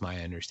least as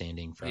my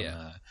understanding from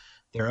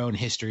their own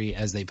history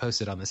as they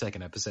posted on the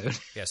second episode.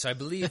 Yeah, so I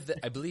believe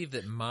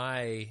that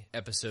my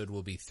episode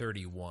will be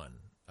 31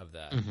 of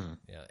that.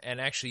 Yeah,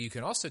 and actually, you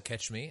can also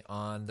catch me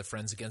on the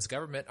Friends Against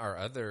Government, our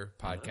other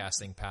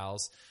podcasting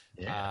pals.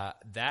 Yeah.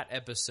 That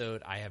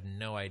episode, I have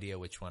no idea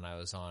which one I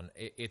was on.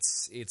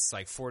 It's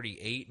like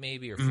 48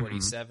 maybe or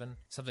 47,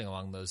 something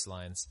along those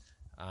lines.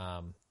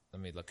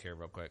 Let me look here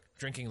real quick.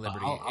 Drinking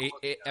Liberty,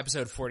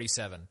 episode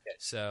 47.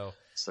 So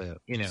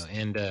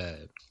and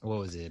what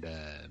was it?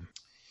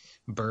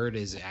 Bird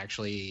is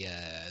actually,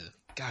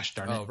 gosh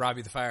darn it. Oh,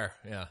 Robbie the Fire.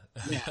 Yeah.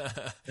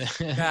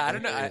 I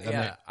don't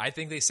know. I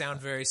think they sound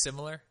very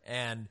similar,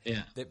 and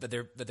but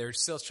they're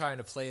still trying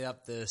to play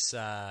up this.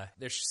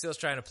 They're still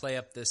trying to play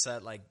up this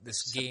like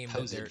this game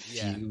that they're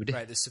feud.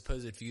 Right. This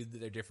supposed feud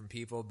that they're different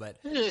people, but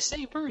they're the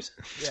same person.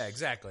 Yeah,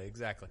 exactly.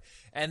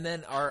 And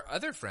then our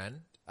other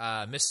friend,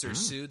 Mr.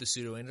 Sue, the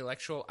pseudo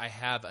intellectual. I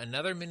have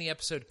another mini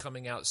episode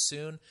coming out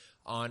soon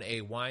on a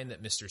wine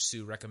that Mr.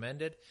 Sue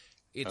recommended.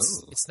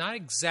 It's not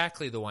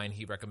exactly the wine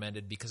he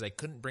recommended because I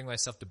couldn't bring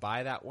myself to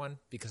buy that one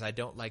because I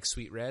don't like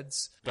sweet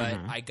reds. But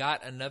I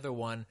got another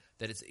one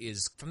that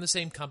is from the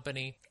same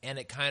company, and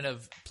it kind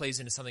of plays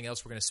into something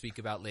else we're going to speak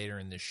about later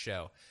in this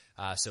show.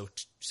 So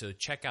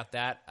check out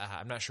that.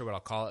 I'm not sure what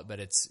I'll call it, but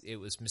it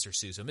was Mr.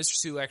 Sue. So Mr.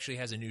 Sue actually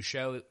has a new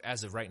show.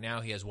 As of right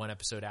now, he has one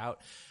episode out.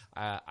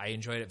 I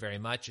enjoyed it very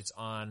much. It's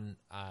on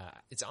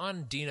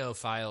Dino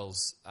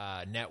Files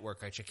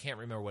network, which I can't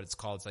remember what it's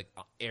called. It's like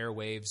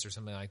Airwaves or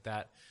something like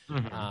that.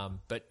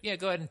 But yeah,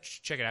 go ahead and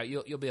check it out.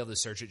 You'll be able to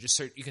search it.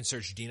 You can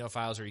search Dino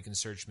Files or you can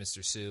search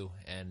Mr. Sue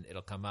and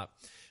it'll come up.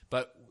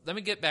 But let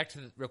me get back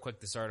to real quick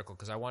this article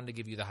because I wanted to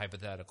give you the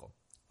hypothetical.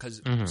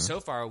 Because so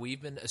far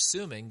we've been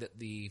assuming that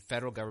the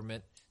federal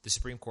government, the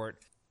Supreme Court,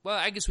 well,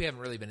 I guess we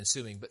haven't really been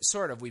assuming, but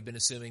sort of we've been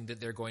assuming that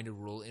they're going to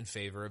rule in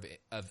favor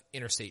of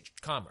interstate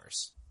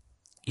commerce.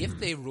 If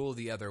they rule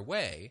the other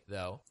way,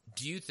 though,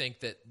 do you think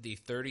that the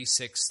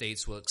 36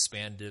 states will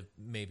expand to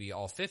maybe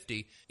all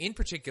 50, in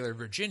particular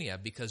Virginia?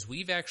 Because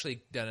we've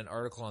actually done an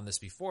article on this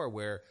before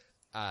where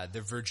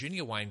the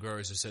Virginia Wine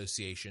Growers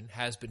Association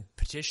has been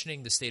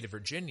petitioning the state of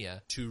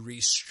Virginia to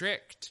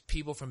restrict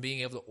people from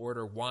being able to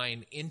order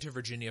wine into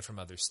Virginia from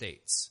other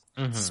states,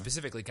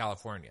 specifically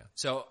California.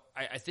 So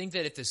I think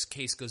that if this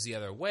case goes the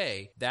other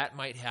way, that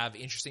might have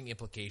interesting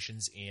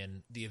implications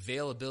in the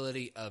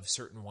availability of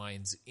certain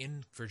wines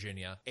in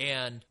Virginia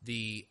and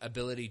the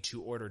ability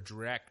to order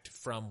direct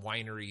from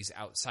wineries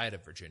outside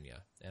of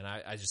Virginia. And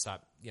I just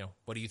thought,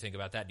 what do you think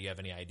about that? Do you have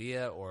any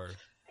idea or...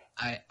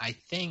 I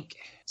think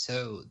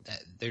so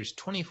that there's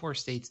 24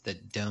 states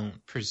that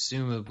don't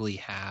presumably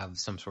have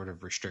some sort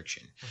of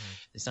restriction.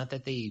 It's not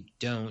that we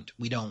don't,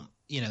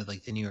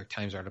 like the New York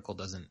Times article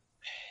doesn't,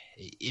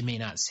 it may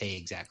not say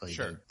exactly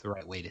the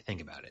right way to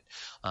think about it.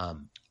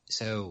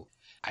 So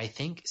I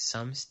think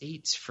some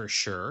states for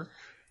sure,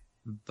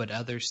 but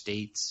other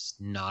states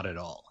not at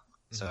all.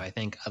 So I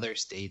think other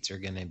states are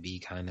going to be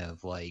kind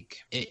of like,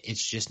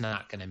 it's just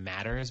not going to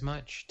matter as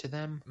much to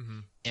them.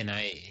 And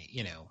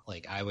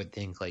I would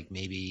think like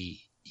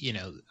maybe,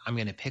 I'm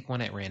going to pick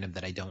one at random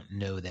that I don't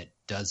know that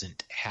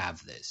doesn't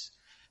have this.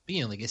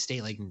 But, like a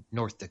state like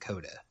North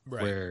Dakota,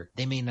 where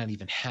they may not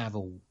even have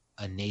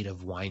a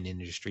native wine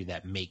industry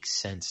that makes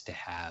sense to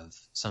have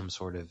some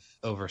sort of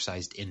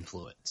oversized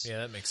influence.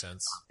 Yeah, that makes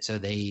sense. So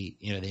they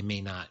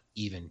may not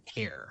even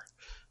care.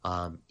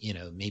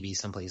 Maybe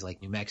someplace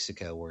like New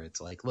Mexico where it's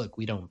like, look,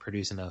 we don't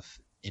produce enough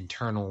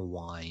internal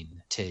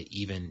wine to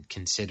even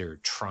consider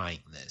trying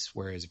this,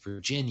 whereas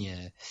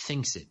Virginia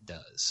thinks it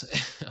does,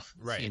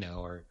 right?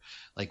 Or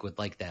like would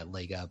like that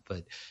leg up.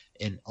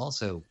 And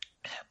also,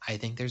 I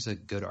think there's a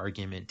good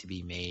argument to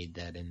be made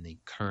that in the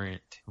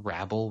current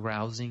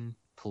rabble-rousing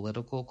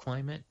political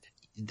climate,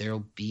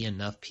 there'll be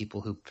enough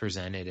people who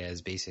present it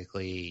as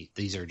basically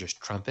these are just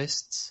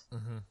Trumpists.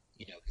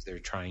 Because they're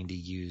trying to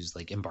use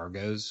like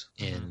embargoes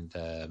and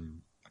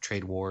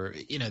trade war.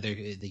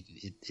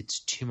 It's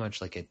too much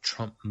like a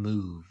Trump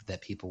move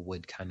that people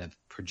would kind of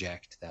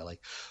project that like,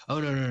 oh,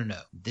 no.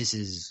 This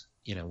is,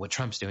 what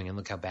Trump's doing and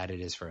look how bad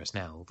it is for us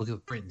now. Look at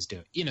what Britain's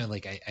doing.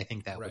 I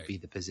think that would be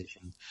the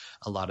position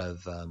a lot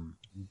of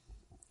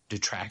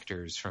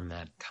detractors from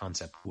that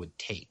concept would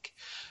take.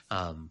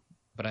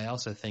 But I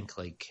also think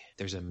like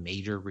there's a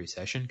major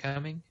recession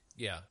coming.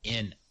 Yeah.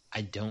 And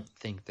I don't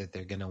think that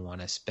they're going to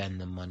want to spend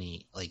the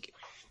money like,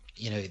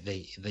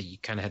 they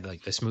kind of had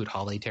like the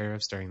Smoot-Hawley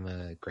tariffs during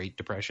the Great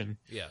Depression.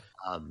 Yeah.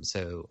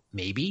 So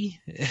maybe,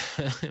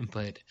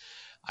 but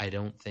I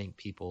don't think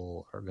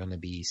people are going to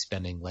be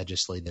spending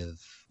legislative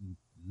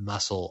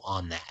muscle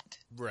on that.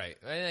 Right.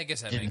 I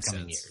guess that makes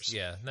sense. Years.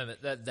 Yeah. No,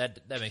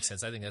 that makes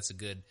sense. I think that's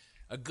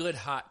a good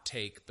hot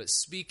take. But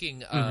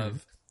speaking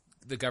of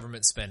the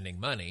government spending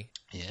money.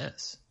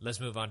 Yes. Let's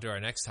move on to our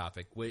next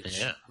topic,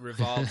 which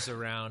revolves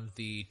around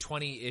the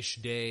 20-ish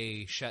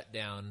day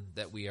shutdown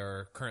that we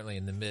are currently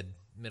in the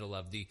middle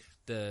of. The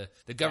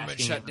government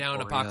Basking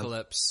shutdown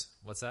apocalypse.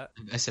 What's that?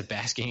 I said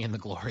basking in the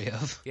glory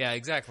of. Yeah,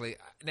 exactly.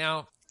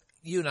 Now,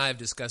 you and I have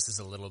discussed this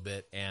a little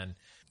bit, and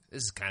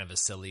this is kind of a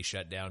silly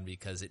shutdown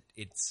because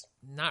it's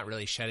not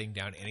really shutting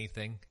down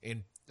anything.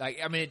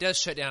 It does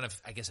shut down,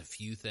 I guess, a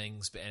few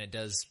things, and it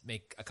does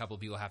make a couple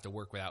of people have to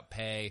work without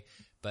pay,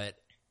 but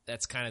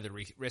that's kind of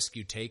the risk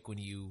you take when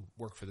you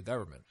work for the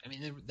government. I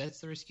mean,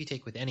 that's the risk you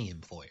take with any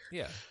employer.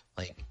 Yeah.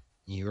 Like,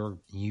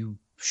 you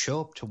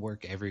show up to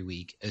work every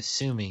week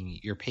assuming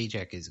your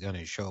paycheck is going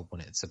to show up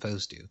when it's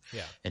supposed to.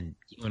 Yeah. And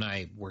when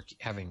I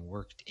having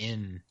worked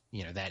in,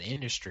 that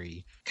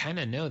industry, kind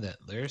of know that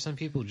there are some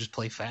people who just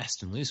play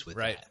fast and loose with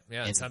that. Right.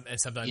 Yeah. And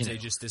sometimes they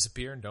just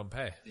disappear and don't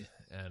pay.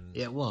 And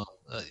yeah, well,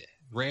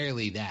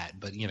 rarely that,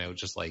 but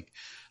just like,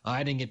 oh,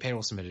 I didn't get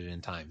payroll submitted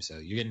in time, so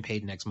you're getting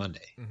paid next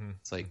Monday.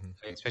 It's like,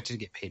 I expect you to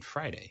get paid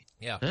Friday.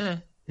 Yeah.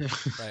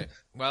 Right.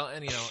 Well,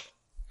 and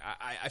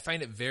I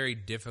find it very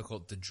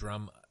difficult to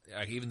drum,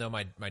 even though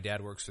my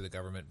dad works for the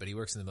government, but he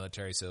works in the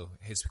military, so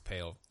his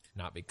pay will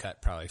not be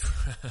cut probably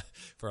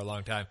for a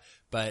long time.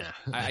 But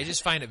I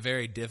just find it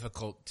very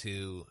difficult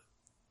to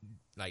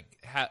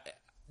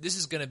this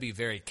is going to be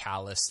very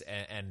callous,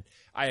 and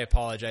I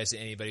apologize to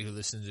anybody who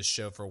listens to this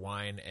show for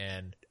wine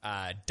and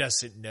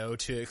doesn't know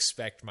to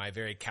expect my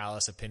very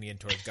callous opinion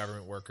towards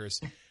government workers.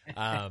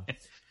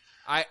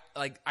 I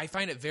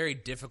find it very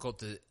difficult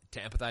to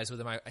empathize with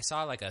them. I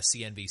saw like a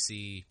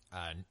CNBC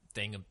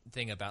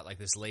thing about like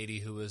this lady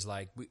who was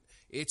like,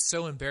 it's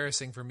so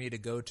embarrassing for me to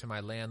go to my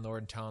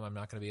landlord and tell him I'm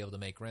not going to be able to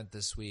make rent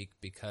this week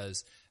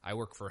because I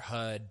work for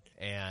HUD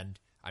and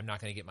I'm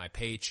not going to get my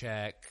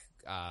paycheck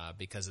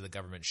because of the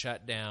government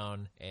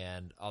shutdown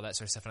and all that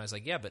sort of stuff. And I was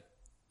like, yeah, but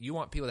you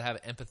want people to have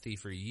empathy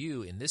for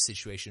you in this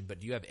situation,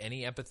 but do you have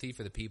any empathy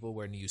for the people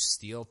when you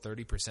steal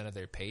 30% of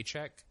their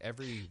paycheck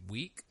every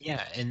week?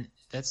 Yeah, and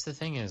that's the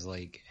thing is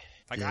like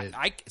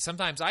I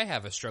sometimes I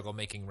have a struggle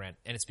making rent,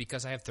 and it's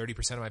because I have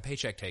 30% of my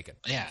paycheck taken.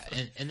 Yeah,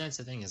 and that's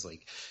the thing is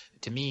like,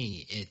 to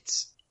me,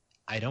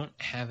 I don't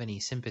have any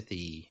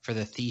sympathy for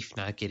the thief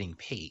not getting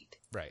paid.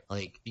 Right.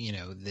 Like,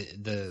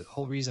 the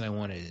whole reason I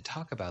wanted to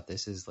talk about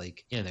this is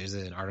like, there's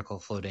an article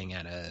floating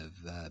out of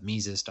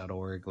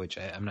Mises.org, which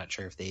I'm not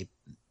sure if they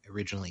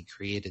originally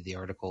created the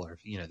article, or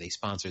if, they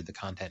sponsored the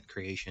content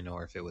creation,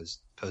 or if it was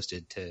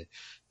posted to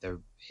the,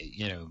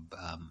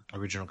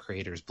 original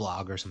creator's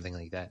blog or something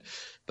like that.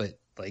 But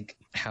like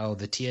how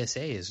the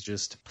TSA is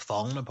just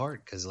falling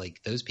apart because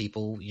like those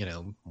people,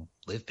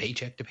 live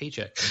paycheck to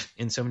paycheck.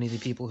 And so many of the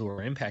people who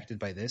are impacted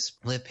by this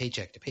live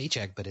paycheck to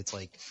paycheck. But it's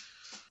like,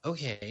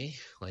 okay,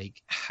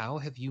 like how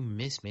have you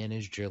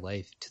mismanaged your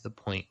life to the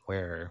point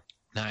where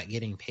not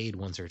getting paid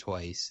once or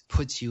twice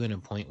puts you in a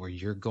point where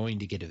you're going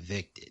to get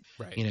evicted?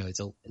 Right.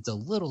 It's a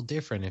little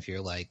different if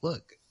you're like,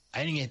 look,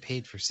 I didn't get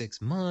paid for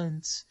 6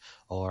 months,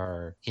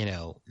 or,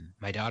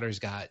 my daughter's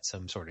got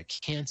some sort of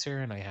cancer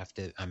and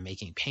I'm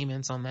making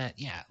payments on that.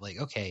 Yeah. Like,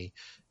 okay,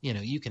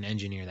 you can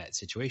engineer that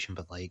situation,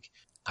 but like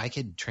I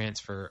could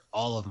transfer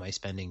all of my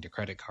spending to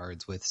credit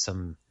cards with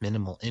some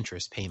minimal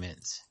interest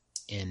payments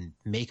and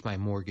make my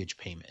mortgage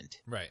payment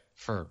right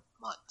for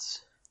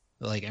months.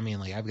 Like,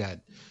 I've got,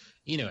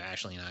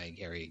 Ashley and I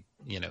carry,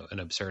 an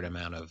absurd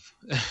amount of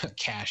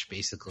cash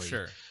basically,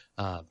 sure.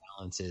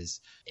 Balances,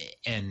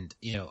 and,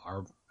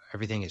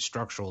 everything is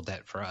structural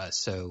debt for us.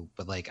 So,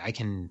 but like I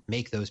can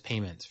make those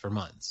payments for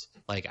months.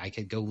 Like I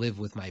could go live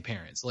with my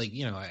parents. Like,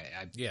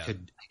 I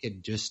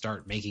could just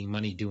start making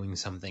money doing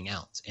something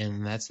else.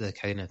 And that's the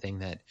kind of thing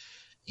that,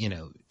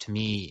 to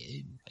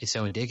me is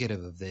so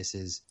indicative of this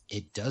is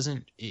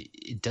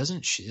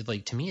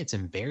to me, it's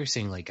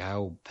embarrassing, like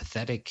how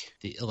pathetic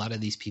a lot of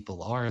these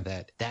people are,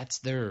 that's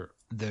their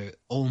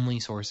only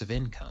source of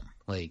income.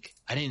 Like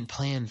I didn't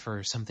plan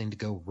for something to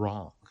go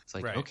wrong. It's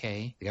like, right.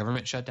 Okay, the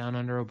government shut down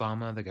under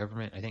Obama. The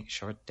government, I think,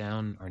 shut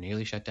down or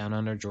nearly shut down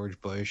under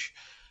George Bush.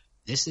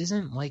 This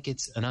isn't like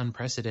it's an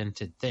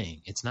unprecedented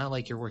thing. It's not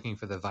like you're working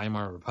for the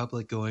Weimar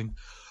Republic going,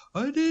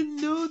 I didn't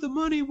know the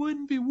money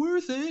wouldn't be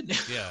worth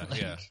it. Yeah,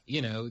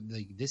 yeah.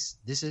 Like this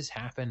has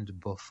happened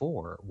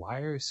before.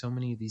 Why are so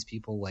many of these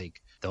people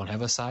like don't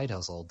have a side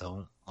hustle,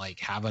 don't like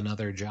have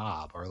another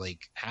job, or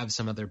like have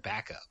some other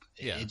backup?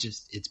 Yeah.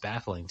 It's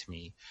baffling to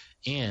me.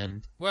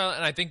 And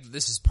I think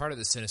this is part of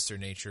the sinister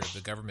nature of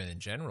the government in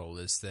general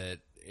is that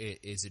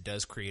it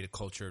does create a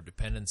culture of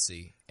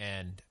dependency.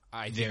 And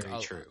I think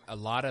a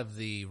lot of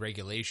the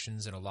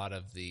regulations and a lot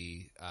of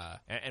the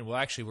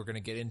we're going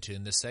to get into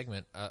in this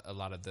segment a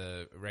lot of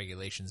the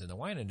regulations in the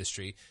wine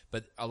industry,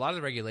 but a lot of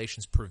the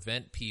regulations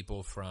prevent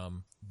people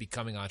from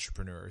becoming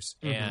entrepreneurs,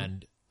 mm-hmm.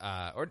 and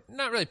or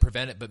not really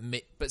prevent it,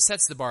 but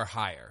sets the bar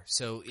higher.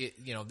 So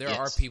there yes.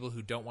 are people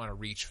who don't want to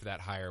reach for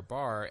that higher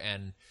bar,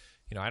 and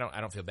I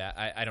don't feel bad.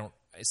 I don't.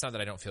 It's not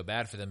that I don't feel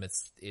bad for them.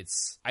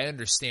 It's I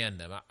understand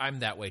them.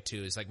 I'm that way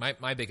too. It's like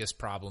my biggest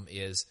problem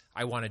is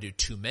I want to do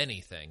too many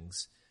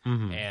things,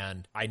 mm-hmm.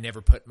 and I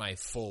never put my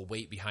full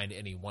weight behind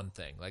any one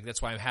thing. Like that's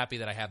why I'm happy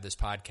that I have this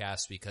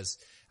podcast, because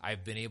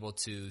I've been able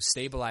to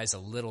stabilize a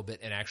little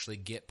bit and actually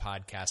get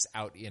podcasts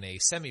out in a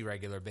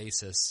semi-regular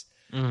basis.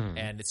 Mm-hmm.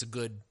 And it's a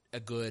good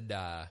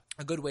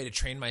way to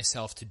train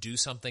myself to do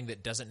something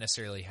that doesn't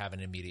necessarily have an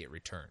immediate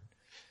return.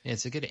 Yeah,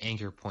 it's a good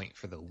anchor point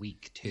for the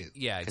week too.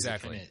 Yeah,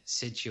 exactly. It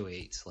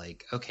situates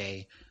like,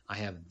 okay, I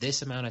have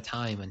this amount of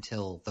time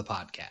until the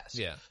podcast.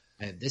 Yeah.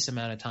 I have this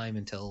amount of time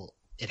until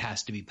it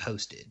has to be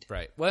posted.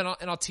 Right. Well,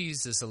 and I'll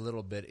tease this a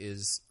little bit.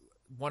 Is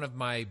one of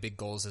my big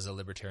goals as a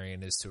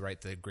libertarian is to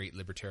write the great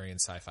libertarian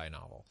sci-fi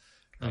novel.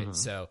 Right. Mm-hmm.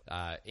 So,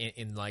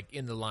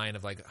 in the line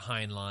of like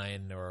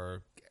Heinlein,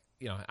 or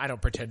I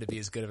don't pretend to be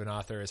as good of an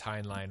author as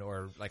Heinlein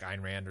or like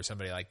Ayn Rand or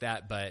somebody like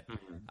that, but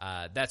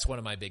that's one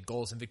of my big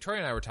goals. And Victoria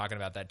and I were talking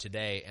about that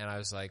today, and I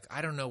was like,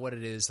 I don't know what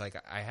it is. Like,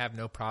 I have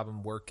no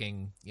problem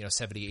working,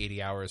 70,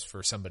 80 hours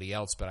for somebody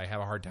else, but I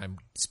have a hard time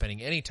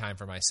spending any time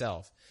for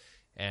myself.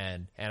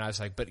 And I was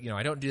like, but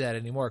I don't do that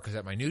anymore, because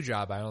at my new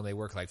job, I only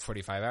work like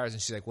 45 hours.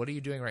 And she's like, what are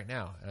you doing right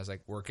now? And I was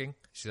like, working.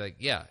 She's like,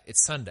 yeah,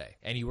 it's Sunday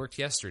and you worked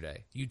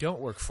yesterday. You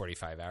don't work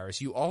 45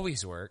 hours. You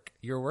always work.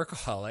 You're a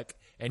workaholic,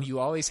 and you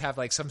always have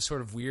like some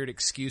sort of weird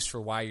excuse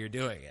for why you're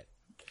doing it.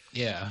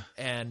 Yeah.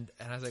 And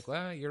I was like,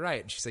 well, you're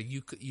right. And she's like,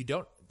 you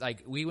don't,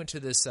 like, we went to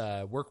this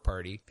work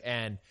party,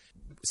 and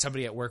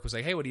somebody at work was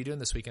like, hey, what are you doing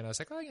this weekend? I was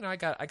like, oh, I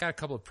got a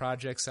couple of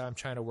projects that I'm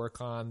trying to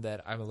work on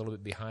that I'm a little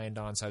bit behind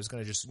on. So I was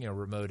going to just,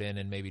 remote in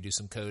and maybe do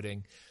some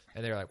coding.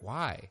 And they're like,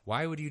 why?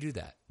 Why would you do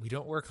that? We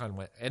don't work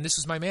on and this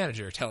was my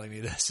manager telling me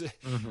this.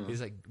 Mm-hmm.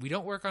 He's like, we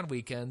don't work on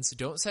weekends.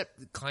 Don't set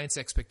clients'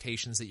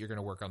 expectations that you're going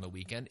to work on the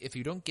weekend. If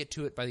you don't get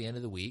to it by the end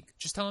of the week,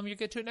 just tell them you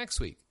get to it next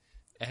week.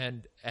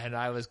 And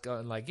I was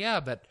going like, yeah,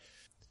 but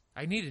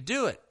I need to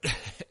do it.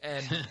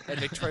 and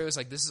Victoria was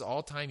like, this is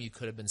all time you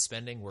could have been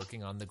spending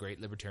working on the great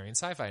libertarian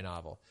sci-fi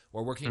novel,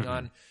 or working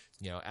on,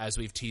 as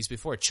we've teased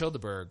before,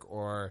 Childeberg,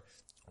 or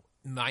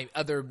my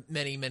other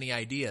many, many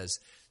ideas.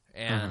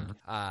 And,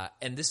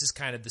 and this is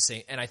kind of the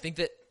same. And I think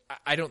that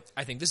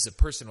I think this is a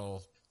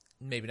personal,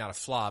 maybe not a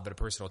flaw, but a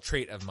personal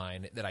trait of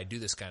mine, that I do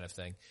this kind of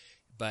thing.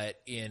 But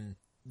in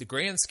the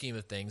grand scheme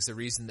of things, the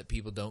reason that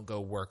people don't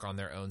go work on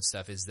their own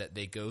stuff is that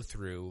they go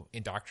through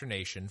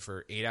indoctrination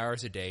for 8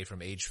 hours a day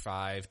from age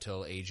 5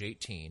 till age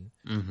 18.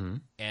 Mm-hmm.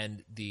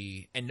 And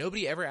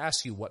nobody ever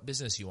asks you what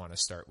business you want to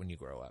start when you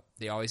grow up.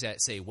 They always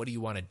say, what do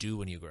you want to do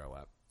when you grow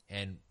up?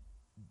 And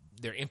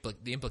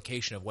the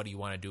implication of what do you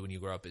want to do when you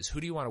grow up is who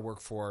do you want to work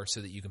for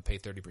so that you can pay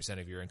 30%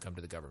 of your income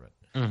to the government.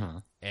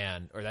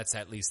 Or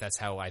that's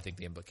how I think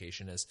the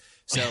implication is.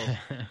 So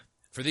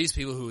for these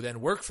people who then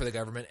work for the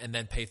government and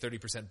then pay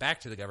 30%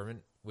 back to the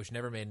government, which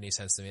never made any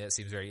sense to me. That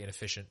seems very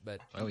inefficient,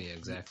 but oh yeah,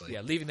 exactly.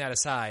 Yeah, leaving that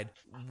aside,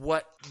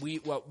 what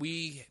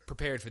we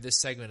prepared for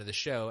this segment of the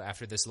show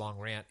after this long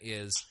rant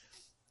is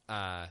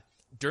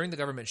during the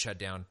government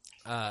shutdown,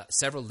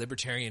 several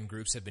libertarian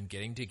groups have been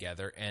getting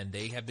together, and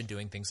they have been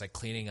doing things like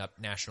cleaning up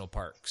national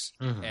parks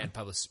and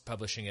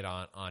publishing it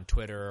on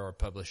Twitter or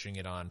publishing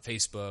it on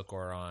Facebook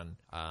or on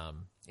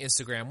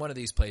Instagram, one of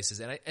these places.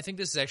 And I think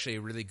this is actually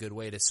a really good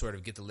way to sort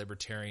of get the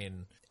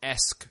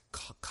libertarian-esque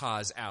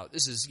cause out.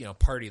 This is,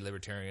 party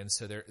libertarians,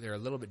 so they're a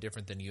little bit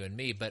different than you and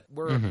me, but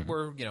we're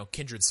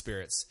kindred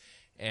spirits.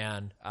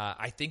 And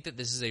I think that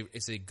this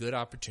is a good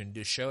opportunity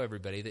to show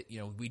everybody that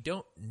we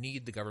don't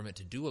need the government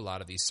to do a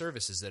lot of these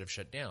services that have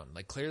shut down.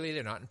 Like clearly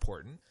they're not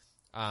important,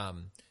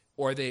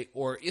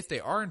 or if they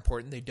are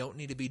important, they don't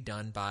need to be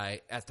done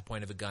at the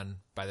point of a gun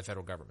by the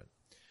federal government.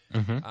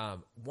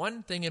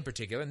 One thing in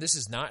particular, and this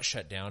is not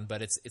shut down,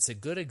 but it's a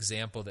good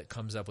example that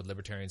comes up with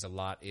libertarians a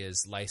lot,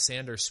 is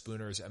Lysander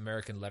Spooner's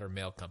American Letter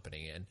Mail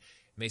Company. And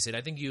Mason,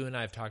 I think you and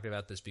I have talked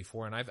about this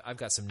before, and I've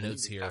got some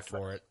notes here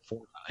for it.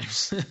 4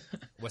 times.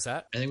 What's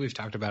that? I think we've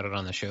talked about it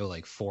on the show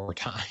like 4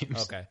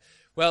 times. Okay.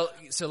 Well,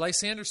 so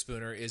Lysander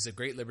Spooner is a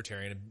great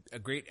libertarian, a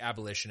great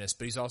abolitionist,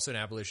 but he's also an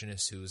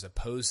abolitionist who is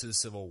opposed to the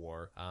Civil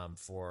War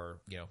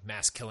for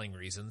mass killing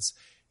reasons.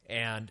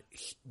 And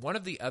one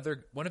of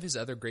his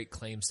other great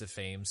claims to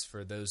fame,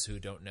 for those who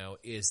don't know,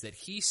 is that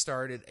he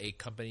started a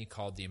company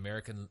called the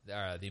American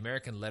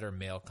Letter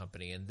Mail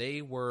Company, and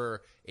they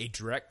were a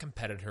direct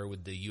competitor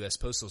with the U.S.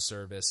 Postal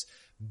Service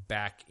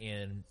back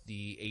in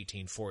the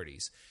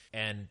 1840s.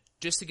 And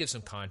just to give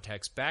some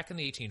context, back in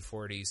the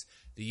 1840s,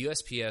 the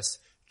USPS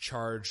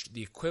charged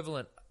the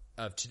equivalent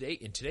of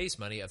today's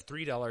money of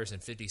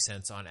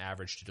 $3.50 on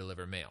average to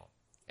deliver mail.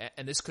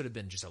 And this could have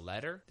been just a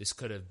letter. This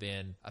could have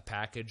been a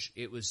package.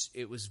 It was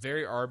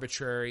very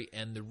arbitrary,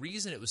 and the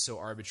reason it was so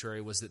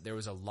arbitrary was that there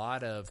was a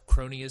lot of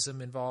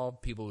cronyism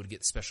involved. People would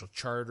get special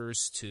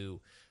charters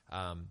to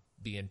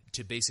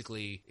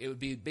it would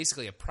be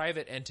basically a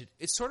private entity.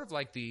 It's sort of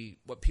like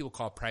what people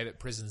call private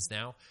prisons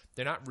now.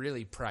 They're not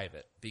really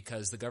private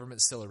because the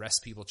government still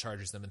arrests people,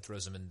 charges them, and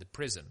throws them into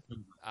prison.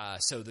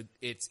 So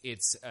it's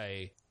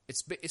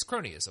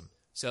cronyism.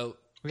 So.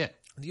 Yeah.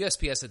 The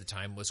USPS at the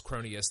time was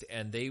cronyist,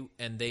 and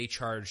they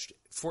charged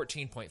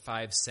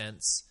 14.5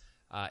 cents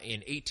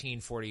in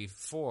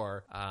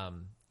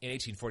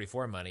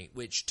 1844 money,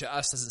 which to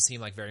us doesn't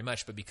seem like very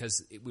much, but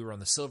because we were on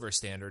the silver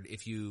standard,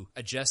 if you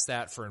adjust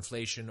that for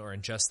inflation or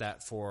adjust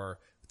that for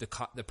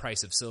the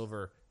price of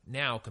silver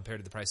now compared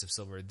to the price of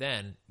silver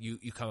then,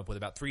 you come up with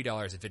about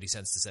 $3.50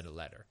 to send a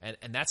letter.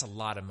 And that's a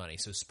lot of money.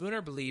 So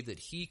Spooner believed that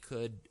he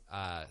could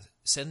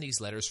send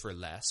these letters for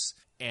less,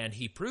 and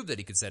he proved that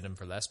he could send them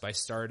for less by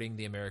starting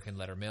the American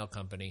Letter Mail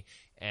Company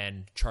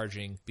and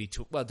charging,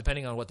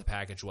 depending on what the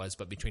package was,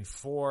 but between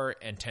 4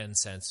 and 10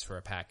 cents for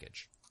a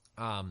package.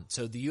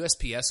 So the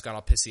USPS got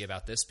all pissy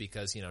about this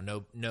because,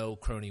 no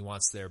crony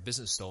wants their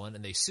business stolen,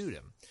 and they sued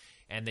him.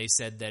 And they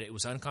said that it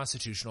was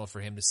unconstitutional for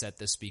him to set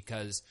this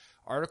because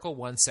Article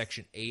 1,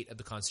 Section 8 of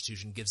the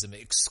Constitution gives him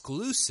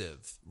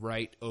exclusive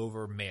right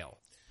over mail.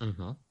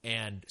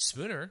 And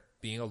Spooner,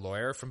 being a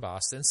lawyer from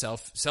Boston,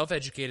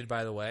 self-educated,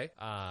 by the way,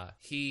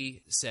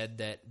 he said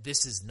that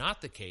this is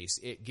not the case.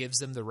 It gives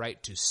them the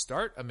right to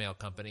start a mail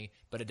company,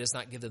 but it does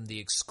not give them the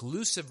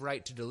exclusive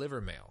right to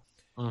deliver mail.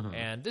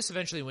 And this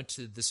eventually went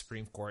to the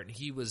Supreme Court, and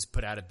he was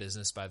put out of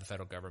business by the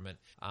federal government.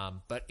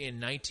 But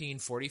in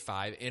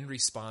 1945, in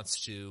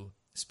response to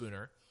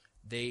Spooner,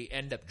 they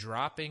end up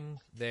dropping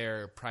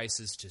their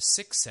prices to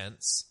 6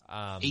 cents.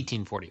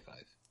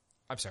 1845.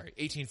 I'm sorry,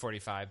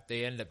 1845.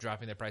 They ended up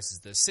dropping their prices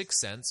to 6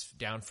 cents,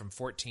 down from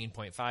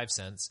 14.5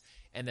 cents.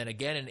 And then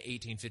again in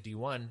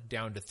 1851,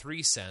 down to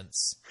 3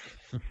 cents.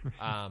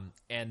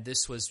 And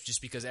this was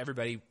just because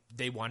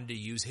they wanted to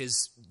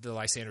use the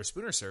Lysander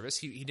Spooner service.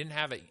 He didn't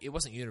have it. It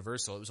wasn't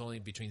universal. It was only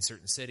between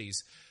certain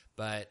cities.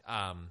 But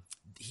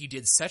he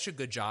did such a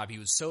good job. He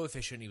was so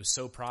efficient. He was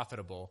so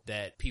profitable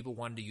that people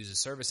wanted to use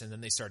his service. And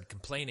then they started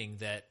complaining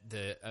that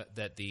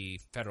the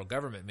federal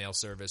government mail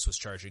service was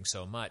charging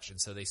so much. And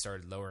so they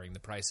started lowering the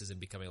prices and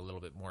becoming a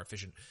little bit more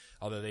efficient.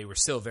 Although they were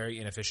still very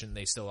inefficient,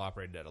 they still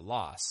operated at a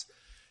loss.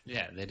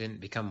 Yeah, they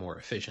didn't become more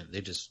efficient. They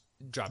just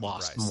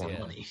lost the price, more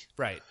money.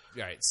 Right.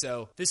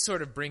 So this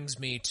sort of brings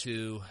me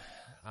to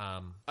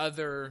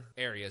other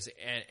areas.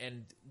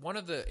 And one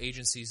of the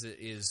agencies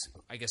that is,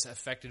 I guess,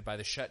 affected by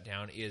the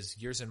shutdown is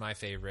yours and my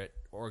favorite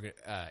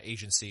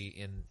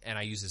agency and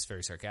I use this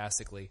very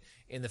sarcastically,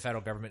 in the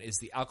federal government, is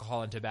the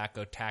Alcohol and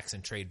Tobacco Tax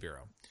and Trade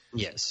Bureau.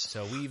 Yes.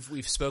 So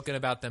we've spoken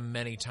about them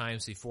many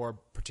times before,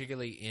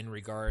 particularly in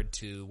regard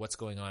to what's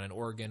going on in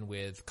Oregon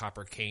with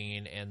Copper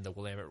Cane and the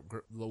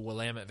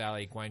Willamette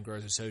Valley Wine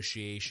Growers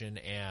Association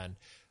and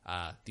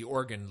the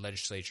Oregon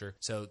legislature.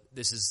 So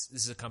this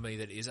is a company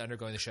that is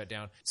undergoing the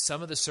shutdown.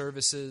 Some of the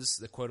services,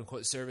 the quote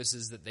unquote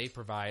services that they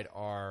provide,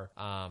 are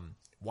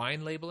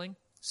wine labeling.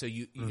 So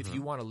if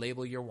you want to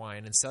label your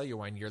wine and sell your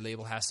wine, your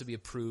label has to be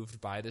approved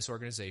by this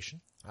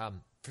organization.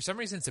 For some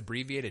reason, it's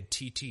abbreviated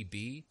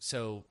TTB.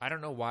 So I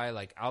don't know why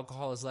like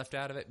alcohol is left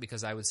out of it,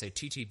 because I would say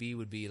TTB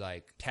would be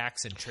like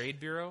Tax and Trade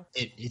Bureau.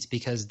 It's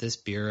because this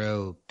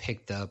bureau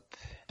picked up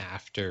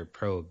after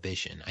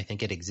Prohibition. I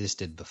think it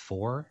existed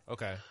before.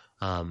 Okay.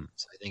 So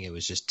I think it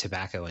was just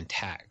tobacco and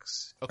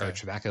tax, or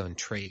tobacco and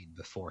trade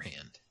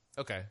beforehand.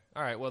 Okay.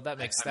 All right. Well, that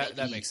makes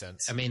makes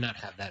sense. I may not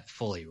have that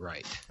fully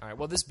right. All right.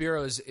 Well, this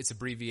bureau it's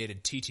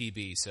abbreviated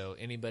TTB. So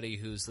anybody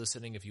who's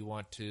listening, if you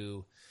want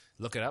to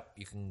look it up,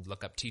 you can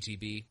look up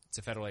TTB. It's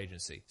a federal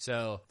agency.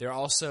 So they're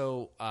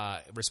also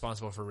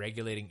responsible for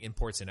regulating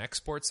imports and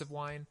exports of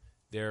wine.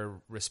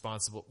 They're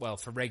responsible,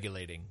 for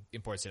regulating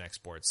imports and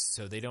exports.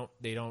 So they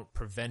don't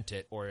prevent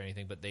it or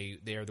anything, but they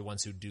are the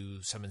ones who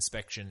do some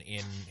inspection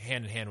in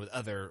hand with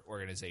other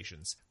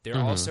organizations.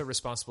 They're also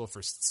responsible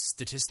for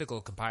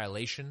statistical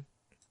compilation,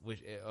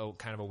 which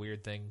kind of a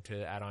weird thing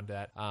to add on to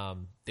that.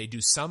 They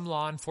do some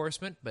law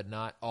enforcement, but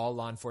not all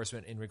law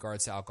enforcement in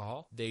regards to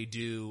alcohol. They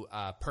do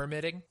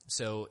permitting.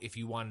 So if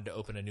you wanted to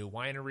open a new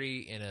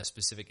winery in a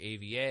specific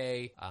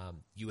AVA,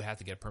 you would have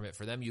to get a permit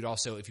for them. You'd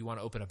also, if you want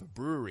to open up a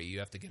brewery, you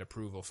have to get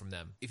approval from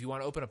them. If you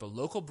want to open up a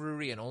local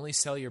brewery and only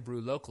sell your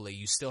brew locally,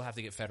 you still have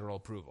to get federal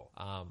approval.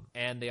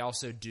 And they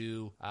also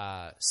do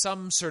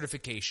some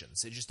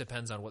certifications. It just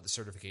depends on what the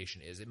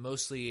certification is. It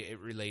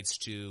relates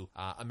to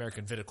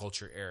American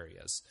viticulture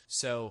areas.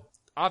 So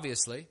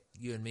obviously,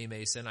 you and me,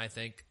 Mason, I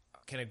think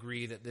can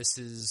agree that this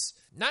is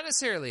not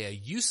necessarily a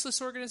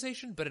useless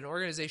organization, but an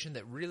organization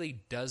that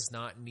really does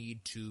not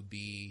need to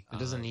be... It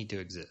doesn't need to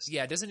exist.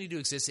 Yeah, it doesn't need to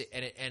exist.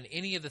 And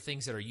any of the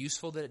things that are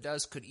useful that it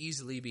does could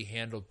easily be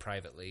handled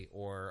privately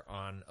or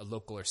on a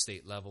local or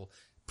state level,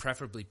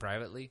 preferably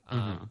privately.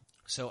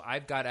 So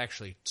I've got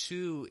actually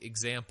 2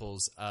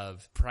 examples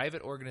of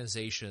private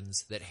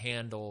organizations that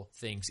handle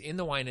things in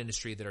the wine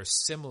industry that are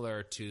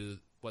similar to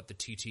what the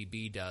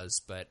TTB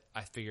does, but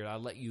I figured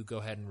I'll let you go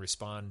ahead and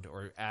respond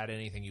or add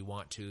anything you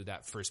want to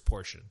that first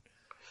portion.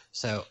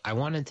 So I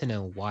wanted to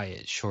know why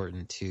it's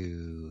shortened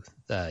to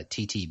the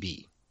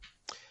TTB.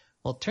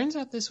 Well, it turns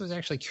out this was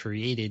actually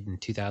created in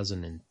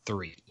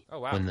 2003. Oh,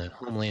 wow. When the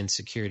Homeland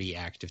Security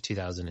Act of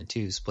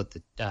 2002 split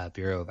the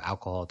Bureau of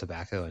Alcohol,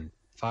 Tobacco, and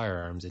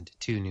Firearms into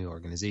 2 new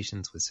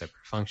organizations with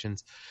separate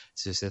functions.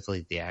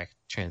 Specifically, the Act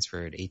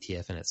transferred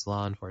ATF and its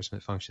law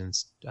enforcement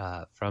functions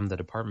from the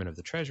Department of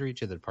the Treasury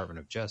to the Department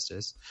of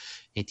Justice.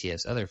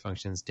 ATF's other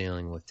functions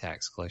dealing with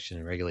tax collection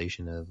and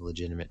regulation of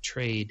legitimate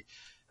trade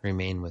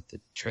remained with the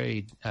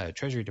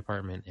Treasury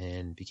Department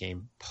and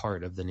became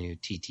part of the new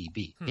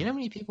TTB. You know how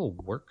many people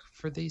work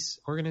for this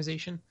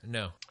organization?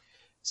 No.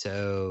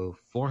 So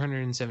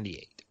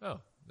 478. Oh.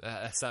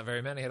 That's not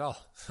very many at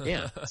all.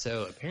 Yeah.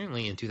 So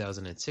apparently in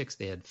 2006,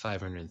 they had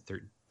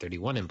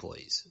 531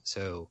 employees.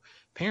 So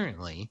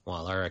apparently,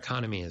 while our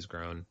economy has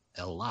grown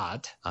a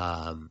lot,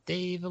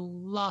 they've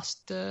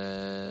lost,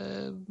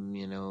 almost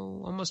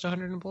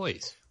 100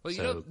 employees. Well,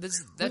 so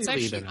that's clearly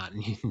actually they're not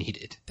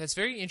needed. That's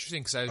very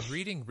interesting because I was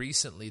reading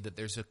recently that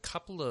there's a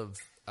couple of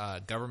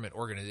government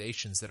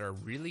organizations that are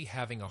really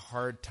having a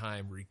hard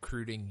time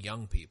recruiting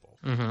young people,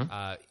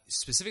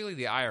 specifically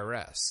the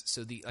IRS.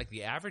 So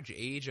the average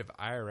age of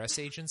IRS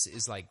agents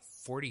is like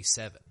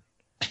 47.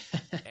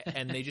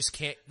 And they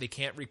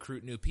can't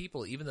recruit new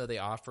people, even though they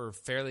offer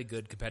fairly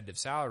good competitive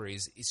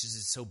salaries.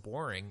 It's so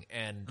boring,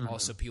 and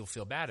also people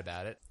feel bad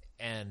about it.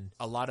 And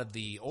a lot of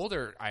the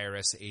older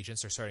IRS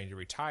agents are starting to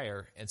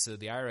retire, and so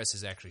the IRS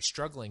is actually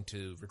struggling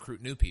to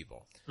recruit new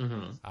people,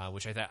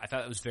 which I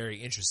thought was very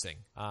interesting.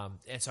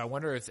 And so I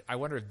wonder if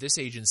this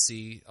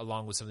agency,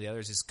 along with some of the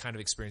others, is kind of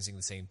experiencing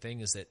the same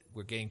thing. Is that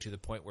we're getting to the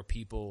point where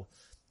people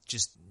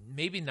just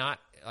maybe not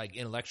like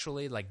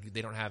intellectually, like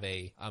they don't have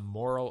a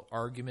moral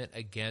argument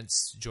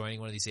against joining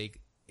one of these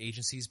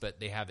agencies,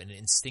 but they have an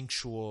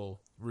instinctual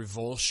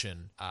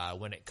revulsion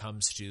when it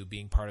comes to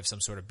being part of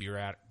some sort of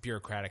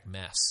bureaucratic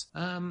mess.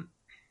 I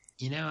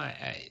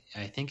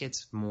think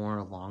it's more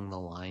along the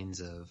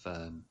lines of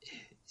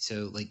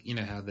so like,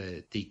 how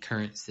the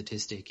current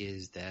statistic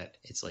is that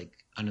it's like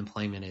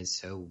unemployment is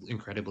so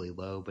incredibly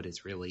low, but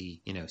it's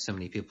really, so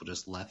many people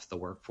just left the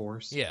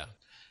workforce. Yeah.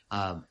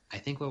 I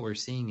think what we're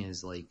seeing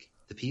is like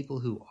the people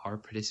who are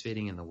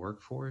participating in the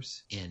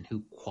workforce and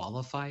who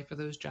qualify for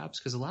those jobs,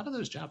 because a lot of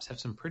those jobs have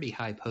some pretty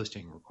high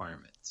posting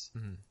requirements.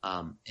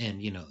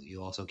 And,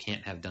 you also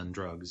can't have done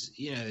drugs.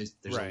 There's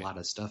right. a lot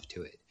of stuff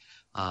to it.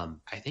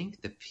 I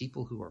think the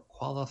people who are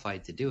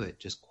qualified to do it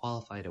just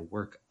qualify to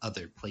work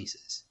other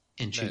places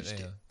and choose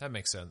to. That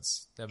makes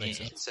sense.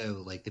 And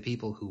so like the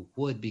people who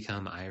would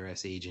become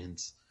IRS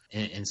agents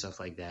and stuff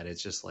like that,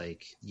 it's just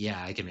like, yeah,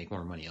 I can make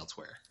more money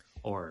elsewhere.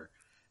 Or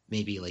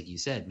maybe, like you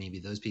said, maybe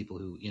those people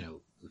who,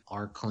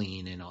 are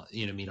clean and all,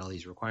 meet all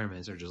these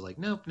requirements are just like,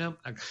 nope.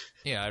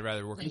 Yeah, I'd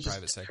rather work in the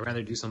private sector. I'd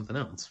rather do something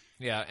else.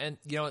 Yeah, and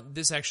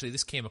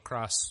this came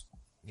across,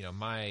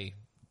 my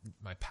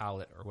my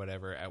palate or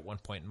whatever at one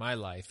point in my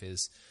life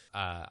is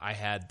I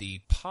had the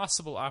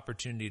possible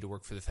opportunity to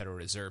work for the Federal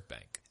Reserve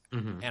Bank.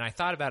 Mm-hmm. And I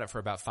thought about it for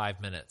about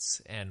 5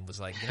 minutes and was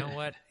like, you know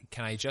what?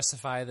 Can I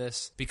justify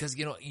this? Because,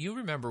 you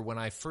remember when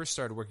I first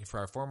started working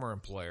for our former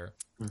employer,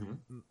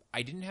 mm-hmm.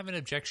 I didn't have an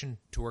objection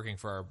to working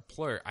for our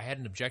employer. I had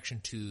an objection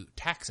to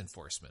tax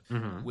enforcement,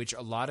 mm-hmm. which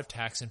a lot of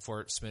tax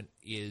enforcement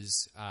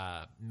is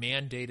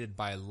mandated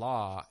by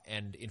law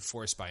and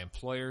enforced by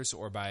employers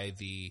or by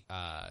the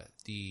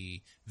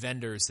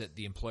vendors that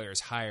the employers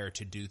hire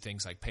to do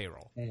things like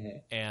payroll. Mm-hmm.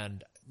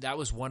 And that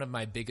was one of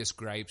my biggest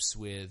gripes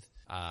with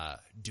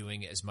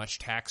doing as much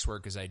tax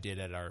work as I did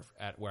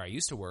at where I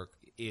used to work,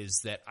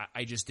 is that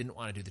I just didn't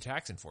want to do the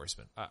tax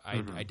enforcement.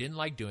 I didn't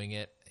like doing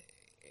it.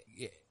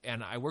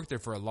 And I worked there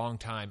for a long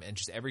time, and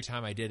just every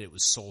time I did it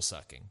was soul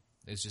sucking.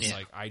 It's just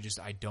like,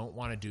 I don't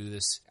want to do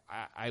this.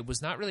 I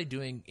was not really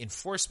doing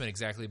enforcement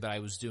exactly, but I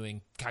was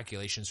doing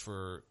calculations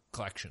for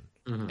collection.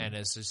 Mm-hmm. And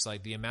it's just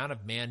like the amount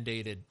of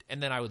mandated,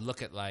 and then I would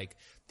look at like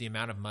the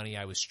amount of money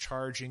I was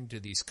charging to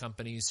these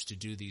companies to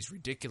do these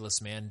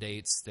ridiculous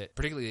mandates that,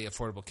 particularly the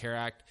Affordable Care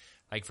Act,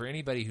 like for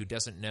anybody who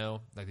doesn't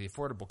know, like the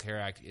Affordable Care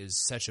Act is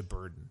such a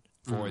burden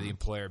for the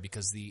employer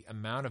because the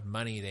amount of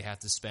money they have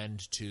to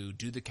spend to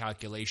do the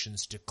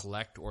calculations to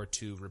collect or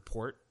to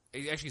report.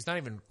 Actually, it's not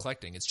even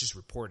collecting; it's just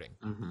reporting.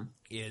 Mm-hmm.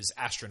 Is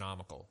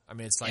astronomical. I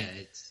mean, it's like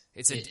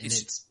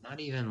it's not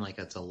even like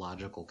it's a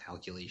logical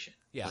calculation.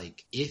 Yeah,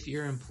 like if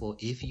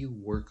you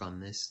work on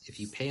this, if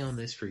you pay on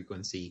this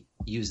frequency,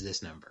 use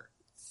this number.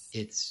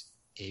 It's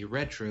a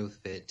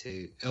retrofit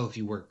to if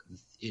you work,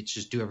 it's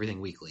just do everything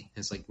weekly.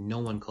 It's like no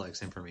one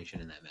collects information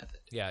in that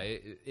method. Yeah,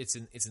 it's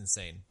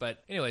insane.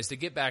 But anyways, to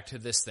get back to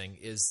this thing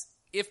is.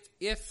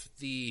 If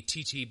the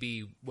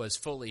TTB was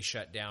fully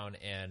shut down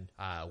and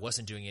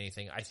wasn't doing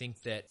anything, I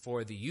think that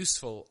for the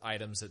useful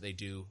items that they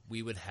do,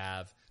 we would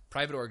have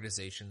private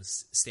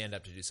organizations stand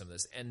up to do some of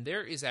this. And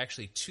there is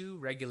actually two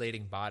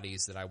regulating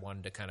bodies that I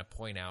wanted to kind of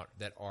point out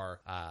that are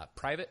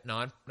private,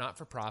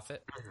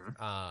 not-for-profit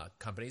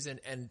companies.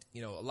 And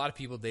a lot of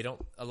people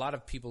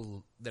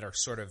that are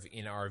sort of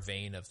in our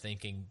vein of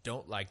thinking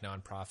don't like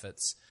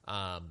nonprofits.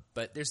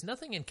 But there's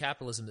nothing in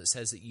capitalism that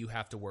says that you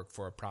have to work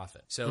for a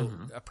profit. So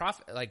a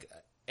profit,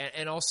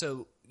 and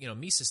also,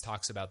 Mises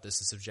talks about this,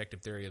 the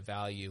subjective theory of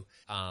value.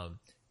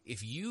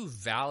 If you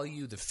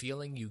value the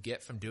feeling you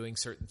get from doing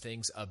certain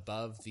things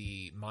above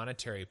the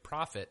monetary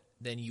profit,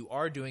 then you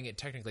are doing it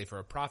technically for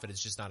a profit.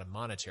 It's just not a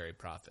monetary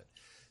profit.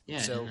 Yeah,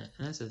 so, and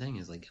that's the thing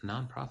is like a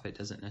nonprofit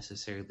doesn't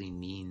necessarily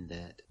mean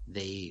that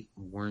they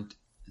weren't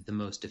the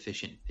most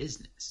efficient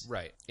business.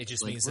 Right. It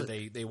just means that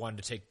they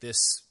wanted to take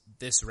this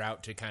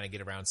route to kind of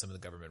get around some of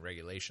the government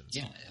regulations.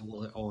 Yeah,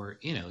 well, or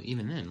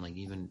even then, like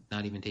even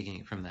not even taking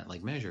it from that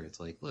like measure, it's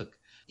like, look,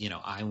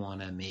 I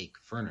want to make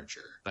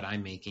furniture, but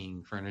I'm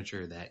making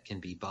furniture that can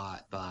be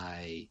bought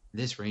by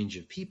this range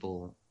of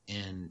people,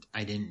 and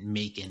I didn't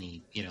make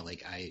any,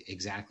 I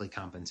exactly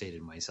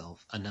compensated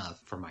myself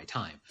enough for my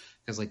time.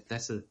 Because like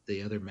that's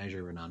the other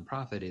measure of a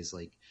nonprofit is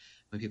like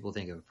when people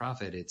think of a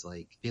profit, it's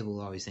like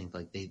people always think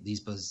like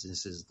these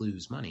businesses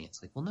lose money.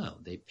 It's like, well, no,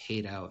 they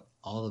paid out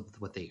all of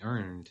what they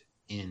earned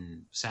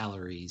in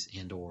salaries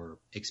and or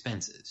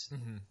expenses.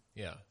 Mm-hmm.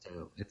 Yeah.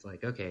 So it's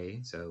like, okay,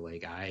 so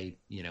like I,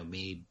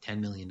 made $10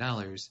 million,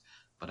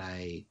 but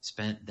I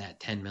spent that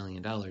 $10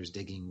 million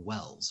digging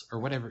wells or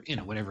whatever,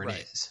 whatever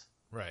it is.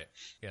 Right.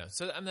 Yeah.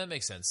 So that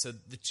makes sense. So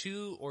the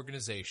two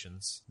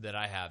organizations that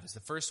I have is the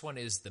first one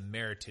is the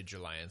Meritage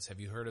Alliance. Have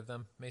you heard of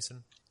them,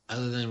 Mason?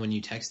 Other than when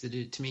you texted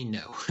it to me,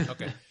 no.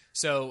 Okay.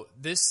 So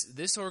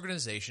this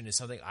organization is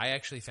something I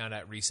actually found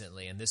out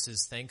recently, and this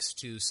is thanks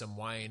to some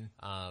wine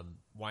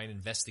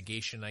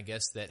investigation, I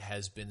guess, that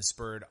has been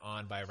spurred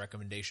on by a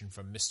recommendation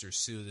from Mr.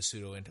 Sue, the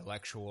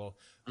pseudo-intellectual,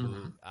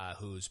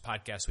 whose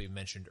podcast we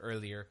mentioned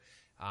earlier.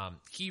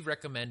 He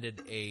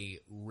recommended a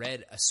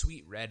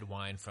sweet red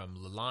wine from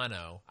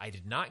Lilano. I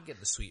did not get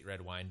the sweet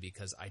red wine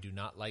because I do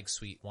not like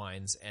sweet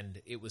wines,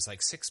 and it was like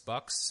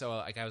 $6. So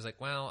I was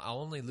like, well, I'll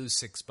only lose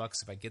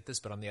 $6 if I get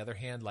this. But on the other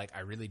hand, like I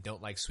really don't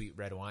like sweet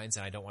red wines,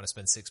 and I don't want to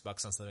spend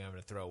 $6 on something I'm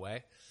going to throw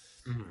away.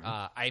 Mm-hmm.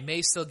 I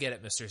may still get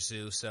it, Mr.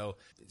 Sue. So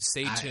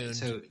stay tuned.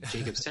 So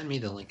Jacob, send me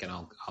the link, and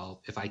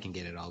I'll if I can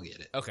get it, I'll get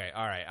it. Okay,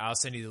 all right. I'll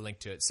send you the link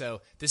to it.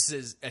 So this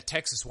is a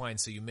Texas wine,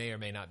 so you may or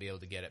may not be able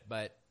to get it,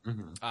 but.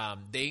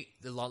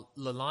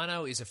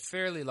 Lilano is a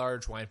fairly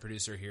large wine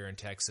producer here in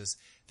Texas.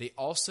 They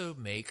also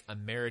make a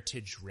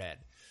Meritage Red.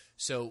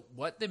 So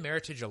what the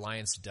Meritage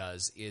Alliance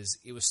does is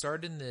it was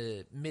started in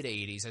the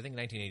mid-'80s, I think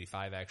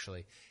 1985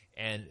 actually,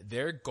 and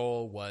their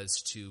goal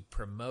was to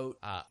promote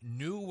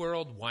New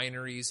World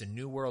wineries and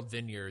New World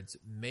vineyards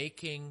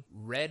making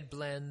red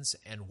blends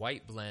and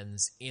white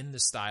blends in the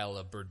style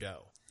of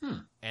Bordeaux.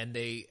 And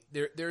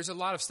there's a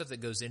lot of stuff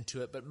that goes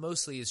into it, but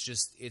mostly it's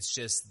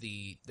just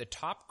the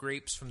top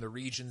grapes from the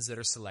regions that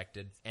are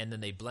selected, and then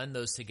they blend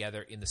those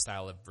together in the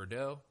style of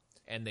Bordeaux,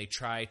 and they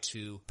try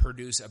to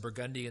produce a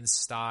Burgundian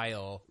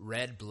style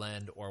red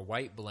blend or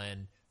white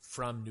blend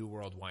from New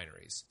World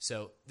Wineries.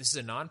 So this is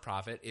a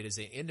nonprofit. It is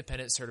an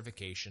independent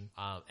certification.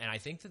 And I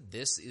think that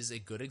this is a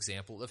good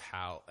example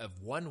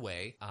of one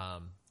way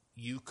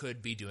you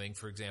could be doing,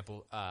 for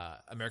example,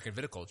 American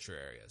viticulture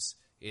areas,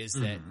 is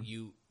that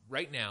you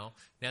right now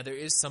there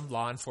is some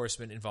law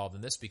enforcement involved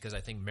in this because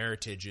I think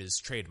Meritage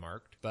is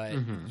trademarked, but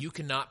you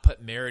cannot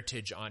put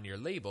Meritage on your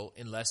label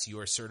unless you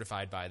are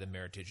certified by the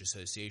Meritage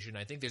Association.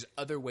 I think there's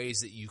other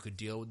ways that you could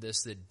deal with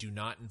this that do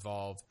not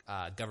involve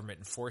government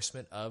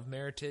enforcement of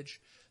Meritage,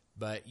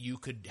 but you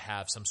could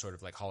have some sort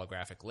of like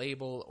holographic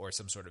label or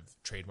some sort of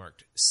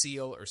trademarked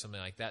seal or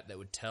something like that that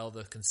would tell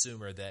the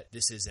consumer that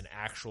this is an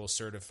actual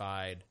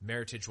certified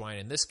Meritage wine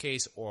in this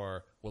case,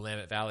 or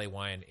Willamette Valley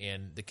wine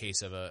in the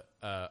case of a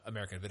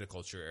American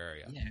viticulture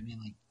area. Yeah, I mean,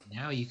 like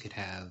now you could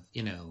have,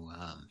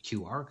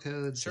 QR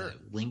codes that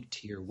link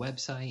to your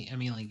website. I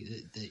mean, like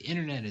the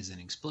internet is an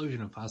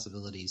explosion of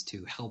possibilities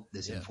to help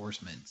this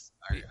enforcement.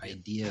 Our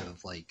idea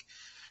of like,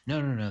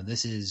 no,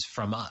 this is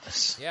from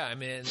us. Yeah, I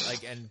mean,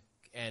 like,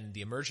 and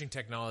the emerging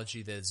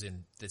technology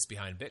that's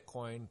behind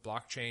Bitcoin,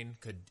 blockchain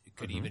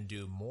could even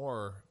do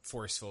more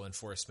forceful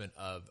enforcement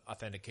of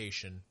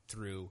authentication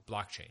through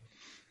blockchain.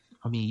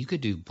 I mean, you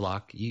could do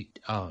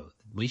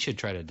we should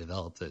try to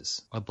develop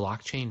this, a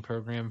blockchain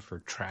program for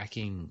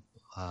tracking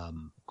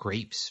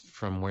grapes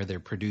from where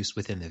they're produced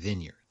within the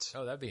vineyards.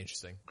 Oh, that'd be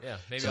interesting. Yeah,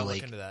 maybe I'll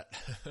look into that.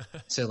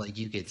 So like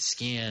you could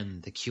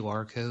scan the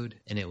QR code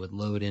and it would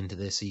load into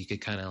this. So you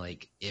could kind of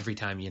like every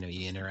time, you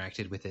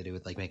interacted with it, it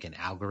would like make an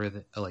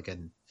algorithm,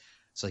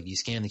 so like you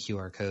scan the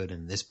QR code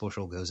and this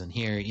bushel goes in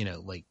here,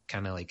 like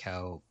kind of like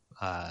how,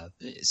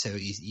 so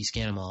you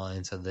scan them all.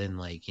 And so then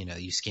like,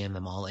 you scan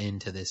them all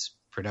into this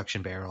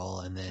production barrel,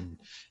 and then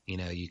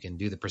you can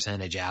do the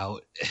percentage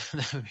out.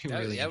 That would be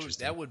really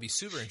interesting. That would be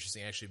super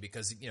interesting, actually,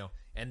 because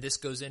and this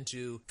goes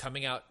into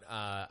coming out.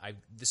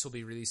 This will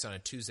be released on a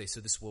Tuesday, so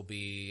this will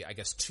be, I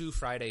guess, 2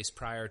 Fridays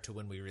prior to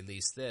when we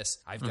release this.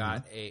 I've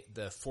got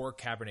the 4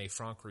 Cabernet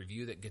Franc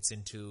review that gets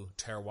into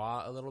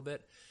terroir a little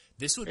bit.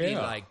 This would be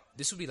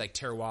like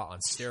terroir on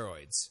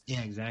steroids.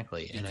 Yeah,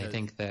 exactly. And I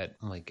think that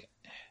like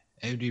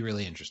it would be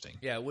really interesting.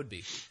 Yeah, it would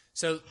be.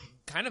 So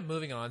kind of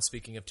moving on,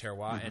 speaking of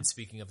terroir and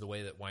speaking of the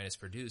way that wine is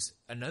produced,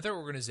 another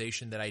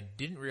organization that I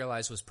didn't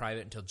realize was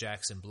private until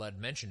Jackson Blood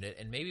mentioned it,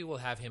 and maybe we'll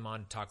have him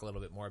on to talk a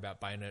little bit more about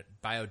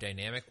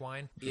biodynamic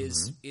wine,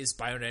 is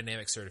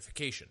biodynamic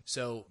certification.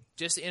 So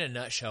just in a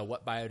nutshell,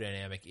 what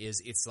biodynamic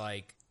is,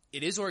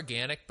 it is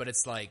organic, but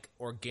it's like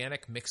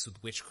organic mixed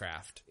with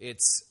witchcraft.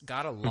 It's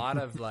got a lot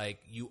of like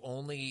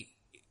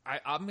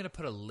I'm going to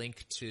put a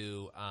link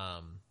to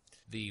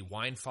the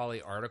Wine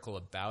Folly article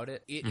about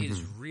it. It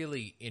is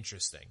really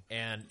interesting,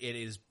 and it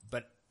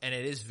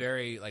is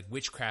very like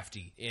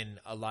witchcrafty in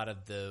a lot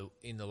of the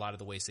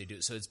ways they do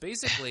it. So it's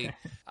basically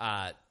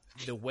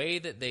the way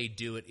that they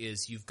do it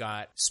is you've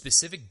got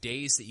specific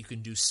days that you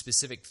can do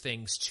specific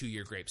things to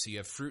your grapes. So you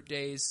have fruit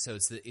days, so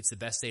it's the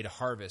best day to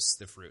harvest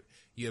the fruit.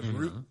 You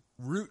have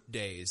root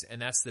days,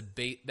 and that's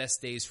the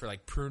best days for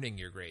like pruning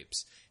your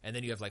grapes. And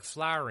then you have like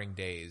flowering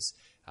days,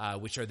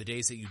 which are the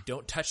days that you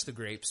don't touch the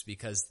grapes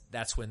because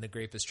that's when the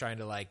grape is trying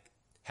to like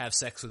have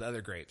sex with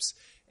other grapes.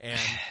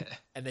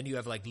 And then you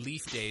have like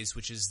leaf days,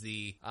 which is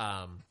the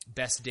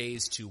best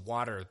days to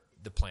water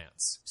the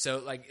plants. So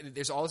like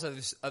there's all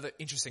this other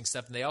interesting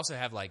stuff. And they also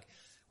have like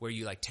where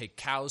you like take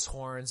cow's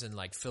horns and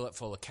like fill it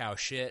full of cow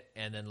shit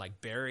and then like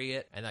bury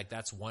it. And like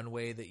that's one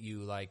way that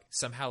you like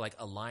somehow like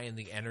align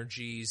the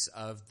energies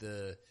of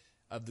the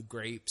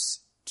grapes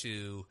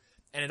to.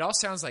 And it all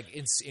sounds like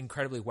it's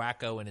incredibly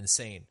wacko and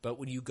insane. But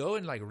when you go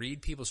and like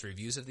read people's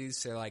reviews of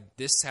these, they're like,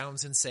 this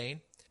sounds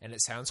insane and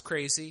it sounds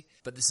crazy,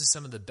 but this is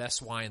some of the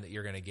best wine that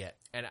you're going to get.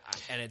 And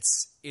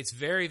it's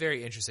very,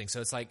 very interesting. So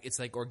it's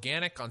like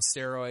organic on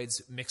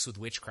steroids mixed with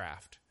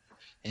witchcraft.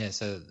 Yeah.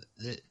 So,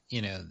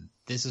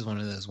 this is one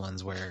of those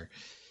ones where,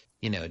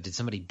 did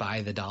somebody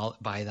buy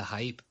the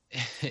hype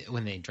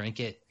when they drank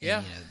it? Yeah.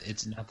 And,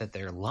 it's not that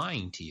they're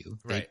lying to you.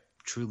 They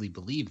truly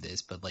believe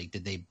this, but like,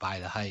 did they buy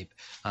the hype?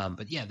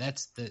 But yeah,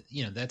 that's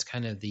that's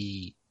kind of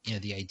the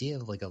idea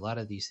of like a lot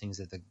of these things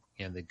that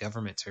the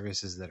government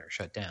services that are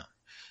shut down,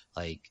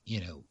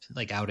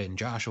 like out in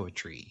Joshua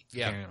Tree,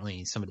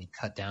 apparently somebody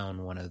cut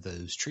down one of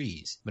those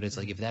trees, but it's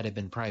like if that had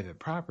been private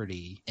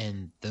property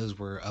and those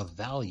were of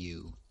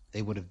value,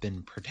 they would have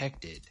been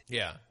protected,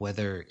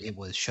 whether it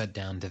was shut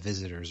down to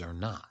visitors or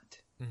not.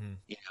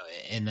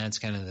 And that's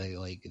kind of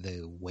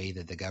the way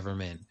that the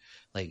government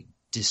like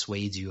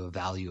dissuades you of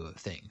value of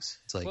things.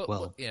 It's like,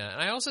 yeah.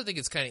 And I also think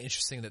it's kind of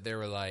interesting that they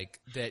were like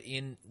that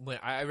when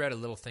I read a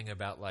little thing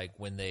about like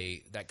when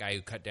that guy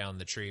who cut down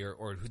the tree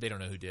or who, they don't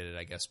know who did it,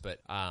 I guess, but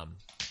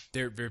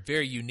they're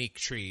very unique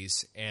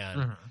trees.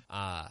 And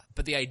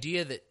but the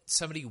idea that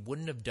somebody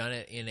wouldn't have done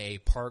it in a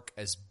park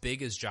as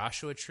big as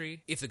Joshua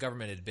Tree if the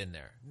government had been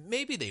there,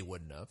 maybe they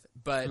wouldn't have.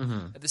 But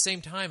at the same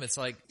time, it's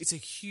like it's a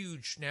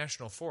huge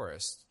national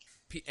forest.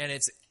 And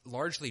it's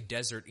largely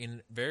desert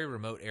in very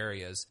remote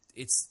areas.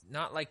 It's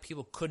not like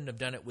people couldn't have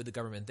done it with the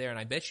government there. And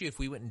I bet you if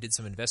we went and did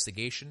some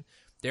investigation,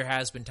 there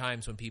has been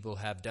times when people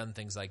have done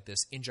things like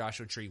this in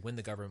Joshua Tree when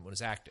the government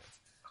was active.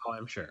 Oh,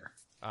 I'm sure.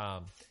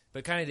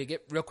 But kind of to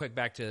get real quick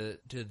back to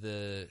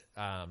the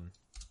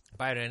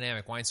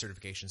biodynamic wine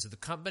certification. So the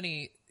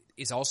company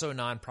is also a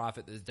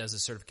nonprofit that does a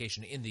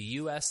certification in the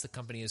U.S. The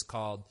company is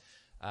called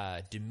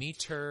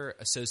Demeter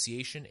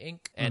Association Inc.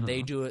 And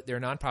they do it. They're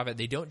a nonprofit.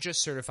 They don't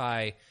just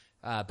certify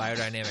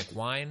biodynamic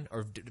wine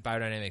or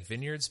biodynamic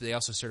vineyards, but they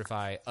also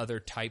certify other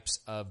types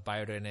of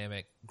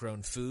biodynamic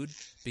grown food,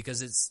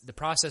 because the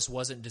process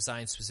wasn't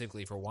designed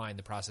specifically for wine.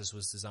 The process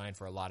was designed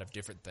for a lot of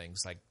different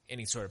things, like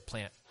any sort of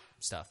plant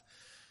stuff.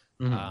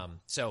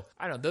 So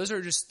I don't know.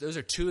 Those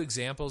are two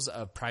examples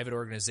of private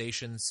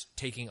organizations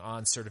taking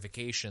on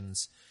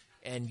certifications.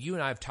 And you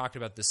and I have talked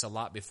about this a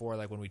lot before,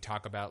 like when we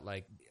talk about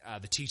like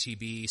the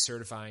TTB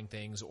certifying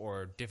things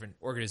or different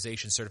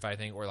organizations certifying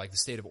things, or like the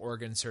state of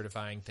Oregon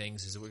certifying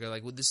things, is we're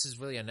like, well, this is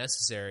really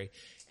unnecessary.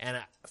 And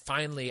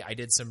finally, I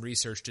did some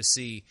research to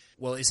see,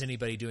 well, is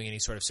anybody doing any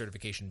sort of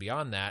certification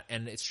beyond that?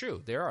 And it's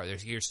true. There are.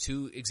 Here's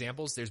two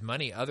examples. There's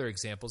many other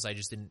examples. I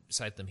just didn't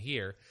cite them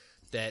here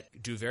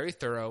that do very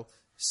thorough,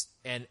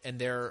 and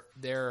their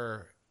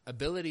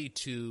ability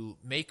to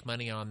make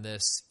money on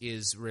this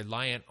is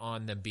reliant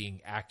on them being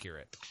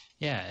accurate.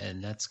 Yeah,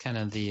 and that's kind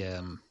of the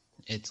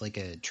it's like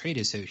a trade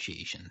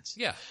associations.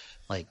 Yeah.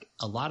 Like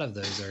a lot of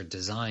those are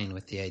designed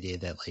with the idea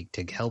that like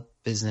to help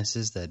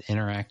businesses that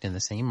interact in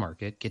the same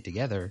market get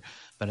together,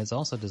 but it's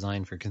also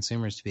designed for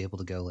consumers to be able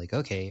to go like,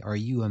 okay, are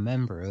you a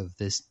member of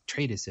this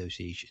trade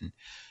association?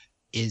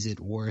 Is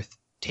it worth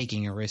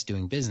taking a risk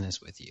doing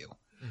business with you?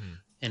 Mm-hmm.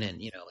 And then,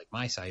 like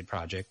my side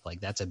project, like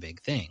that's a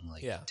big thing,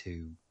 like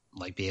to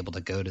like be able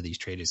to go to these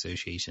trade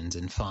associations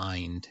and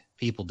find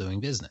people doing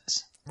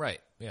business. Right.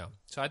 Yeah.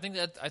 So I think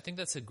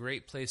that's a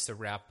great place to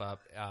wrap up.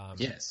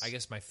 Yes. I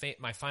guess my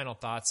final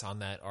thoughts on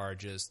that are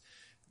just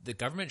the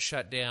government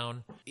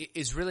shutdown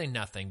is really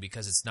nothing,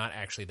 because it's not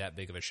actually that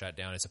big of a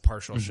shutdown. It's a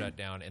partial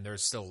shutdown, and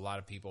there's still a lot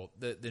of people.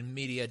 The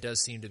media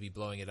does seem to be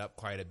blowing it up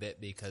quite a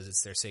bit because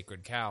it's their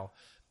sacred cow.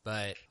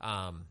 But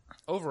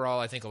overall,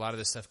 I think a lot of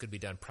this stuff could be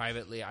done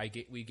privately.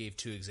 We gave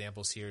two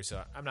examples here,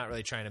 so I'm not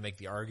really trying to make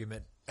the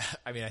argument.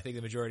 I mean, I think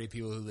the majority of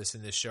people who listen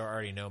to this show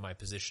already know my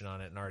position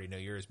on it and already know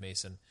yours,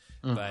 Mason.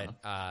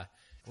 But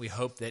we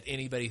hope that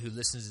anybody who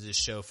listens to this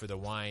show for the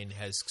wine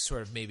has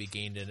sort of maybe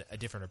gained a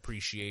different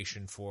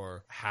appreciation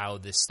for how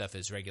this stuff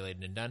is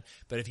regulated and done.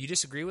 But if you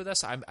disagree with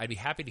us, I'd be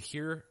happy to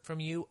hear from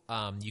you.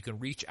 You can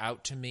reach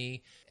out to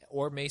me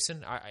or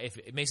Mason.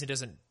 If Mason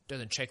doesn't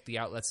check the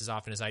outlets as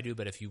often as I do,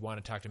 but if you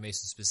want to talk to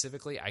Mason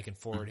specifically, I can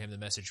forward him the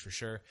message for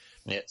sure.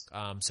 Yes.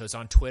 So it's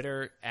on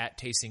Twitter at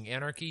Tasting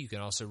Anarchy. You can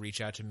also reach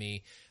out to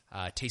me,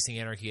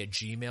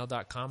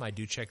 tastinganarchy@gmail.com. I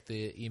do check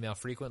the email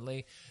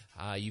frequently.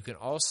 You can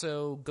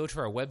also go to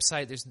our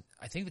website.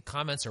 I think the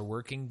comments are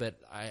working, but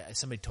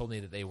somebody told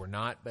me that they were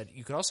not. But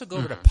you could also go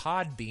over to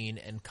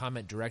Podbean and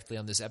comment directly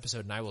on this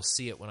episode, and I will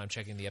see it when I'm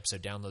checking the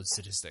episode download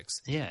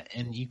statistics. Yeah,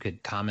 and you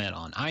could comment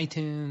on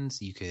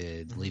iTunes. You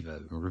could leave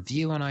a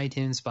review on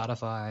iTunes,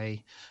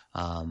 Spotify.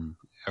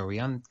 Are we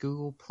on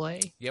Google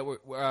Play? Yeah, we're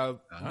no,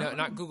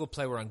 not Google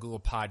Play. We're on Google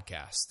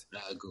Podcast.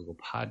 Google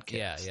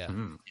Podcast. Yeah.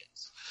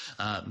 Yes.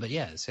 But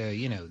yeah, so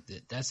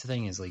that's the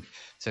thing is like,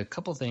 so a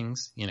couple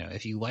things.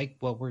 If you like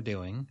what we're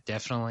doing,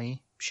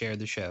 definitely share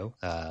the show.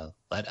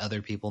 Let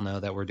other people know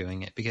that we're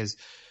doing it, because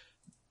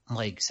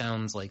like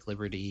Sounds Like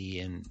Liberty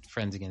and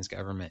Friends Against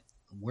Government,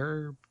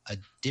 we're a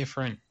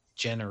different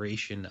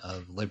generation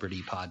of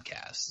liberty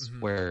podcasts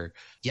where,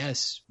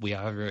 yes, we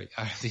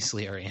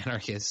obviously are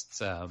anarchists,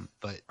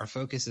 but our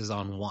focus is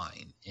on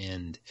wine,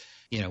 and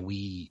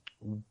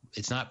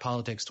it's not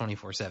politics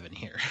 24/7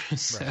 here.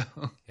 So right.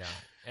 Yeah,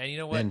 and you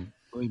know what? Then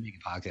we make a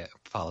podcast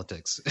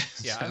politics.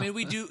 Yeah, so. I mean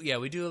we do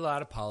a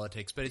lot of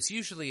politics, but it's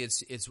usually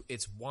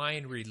it's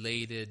wine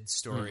related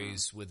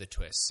stories with a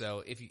twist.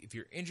 So if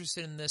you're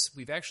interested in this,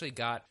 we've actually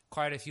got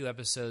quite a few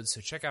episodes,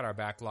 so check out our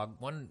backlog.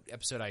 One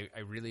episode I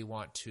really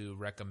want to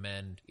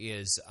recommend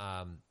is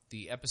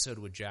the episode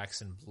with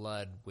Jackson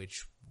Blood,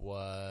 which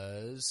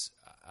was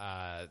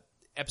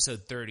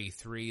episode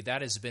 33.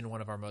 That has been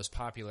one of our most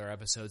popular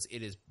episodes.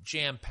 It is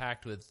jam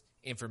packed with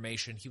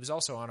information. He was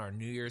also on our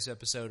New Year's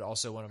episode,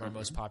 also one of our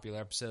most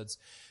popular episodes.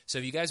 So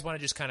if you guys want to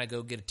just kind of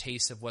go get a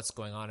taste of what's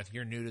going on, if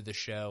you're new to the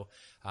show,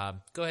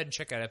 go ahead and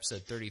check out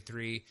episode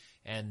 33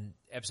 and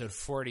episode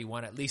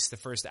 41, at least the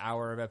first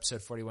hour of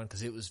episode 41,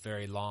 because it was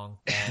very long.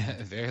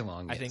 Very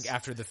long. I think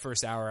after the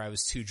first hour, I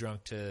was too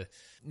drunk to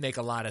make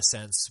a lot of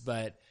sense,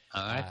 but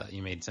I thought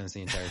you made sense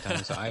the entire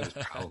time, so I was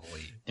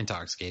probably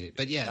intoxicated.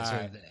 But yeah,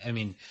 so, I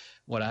mean,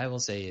 what I will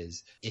say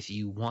is, if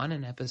you want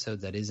an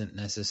episode that isn't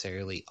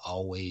necessarily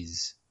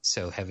always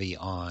so heavy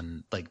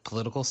on like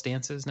political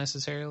stances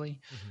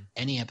necessarily,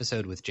 any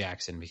episode with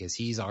Jackson, because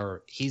he's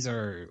our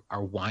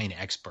wine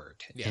expert.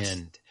 Yes.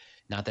 And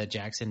not that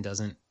Jackson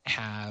doesn't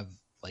have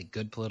like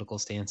good political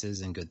stances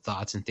and good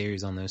thoughts and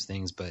theories on those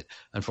things, but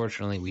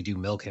unfortunately we do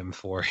milk him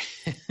for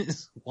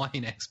his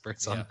wine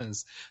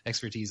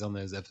expertise on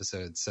those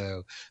episodes.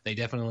 So they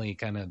definitely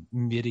kind of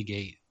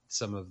mitigate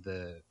some of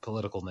the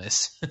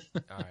politicalness.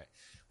 All right.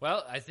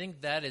 Well, I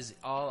think that is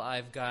all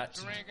I've got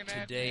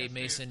today,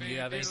 Mason. Do you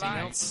have anything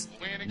else?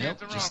 Nope,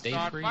 just stay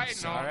free.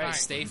 All right,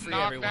 stay free,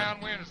 Knock everyone.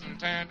 down windows and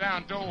tear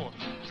down doors.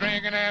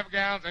 Drinking half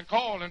gallons and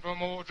calling for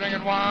more.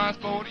 Drinking wine,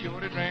 sporty, you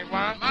to drink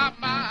wine.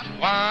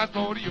 Wine,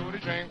 sporty, you to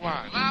drink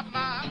wine.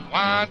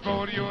 Wine,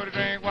 sporty, you to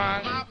drink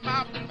wine.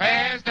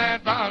 Pass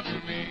that bottle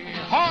to me.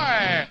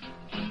 Hoy!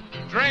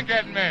 Drink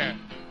at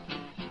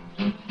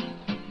me.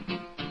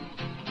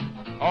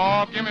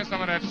 Oh, give me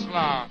some of that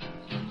slop.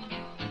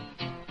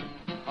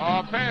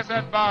 Oh, pass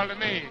that bottle to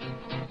me.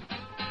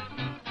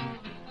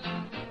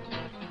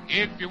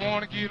 If you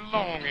want to get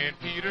along in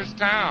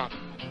Peterstown,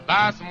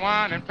 buy some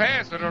wine and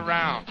pass it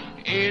around.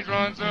 The age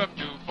runs up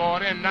to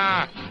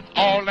 49.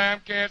 All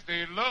them cats,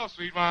 they love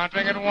sweet wine.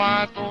 Drinking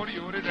wine, sporty,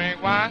 you to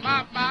drink wine.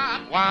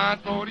 Wine,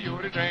 sporty,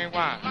 you to drink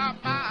wine.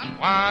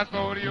 Wine,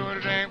 sporty, you to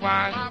drink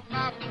wine.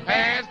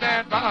 Pass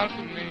that bottle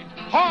to me.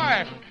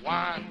 Hoy!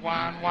 Wine,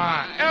 wine,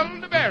 wine.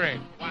 Elderberry.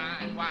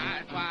 Wine,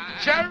 wine, wine.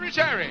 Cherry,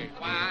 cherry.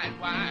 Wine,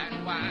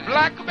 wine, wine.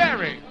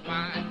 Blackberry.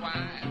 Wine,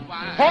 wine,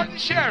 wine. Port and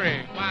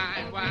sherry.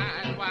 Wine,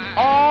 wine, wine.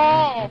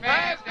 Oh,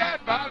 pass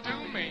that bottle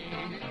to me.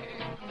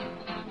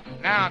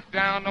 Now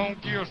down on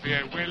Gill Street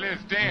at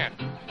Willie's Den,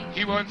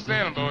 he wasn't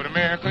selling but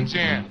American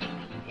gin.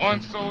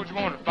 One soldier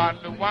wanted a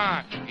bottle of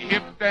wine. He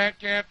hipped that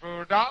cat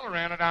for $1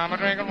 and a dime.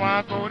 Drinking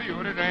wine, sporty,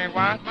 you to drink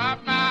wine.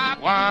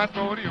 Wine,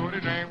 sporty, you to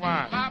drink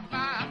wine.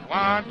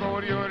 Wine,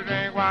 sporty, you to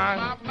drink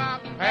wine.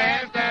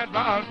 Pass that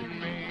bottle to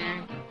me.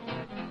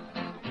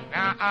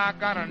 Now I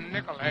got a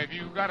nickel, have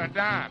you got a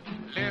dime?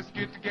 Let's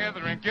get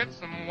together and get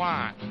some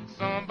wine.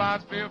 Some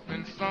buys fifth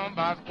and some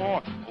buys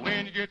quart.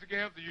 When you get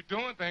together, you're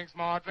doing things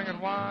smart. Drinking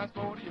wine,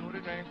 sporty, you to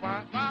drink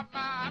wine.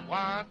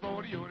 Wine,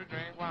 sporty, you to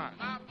drink wine.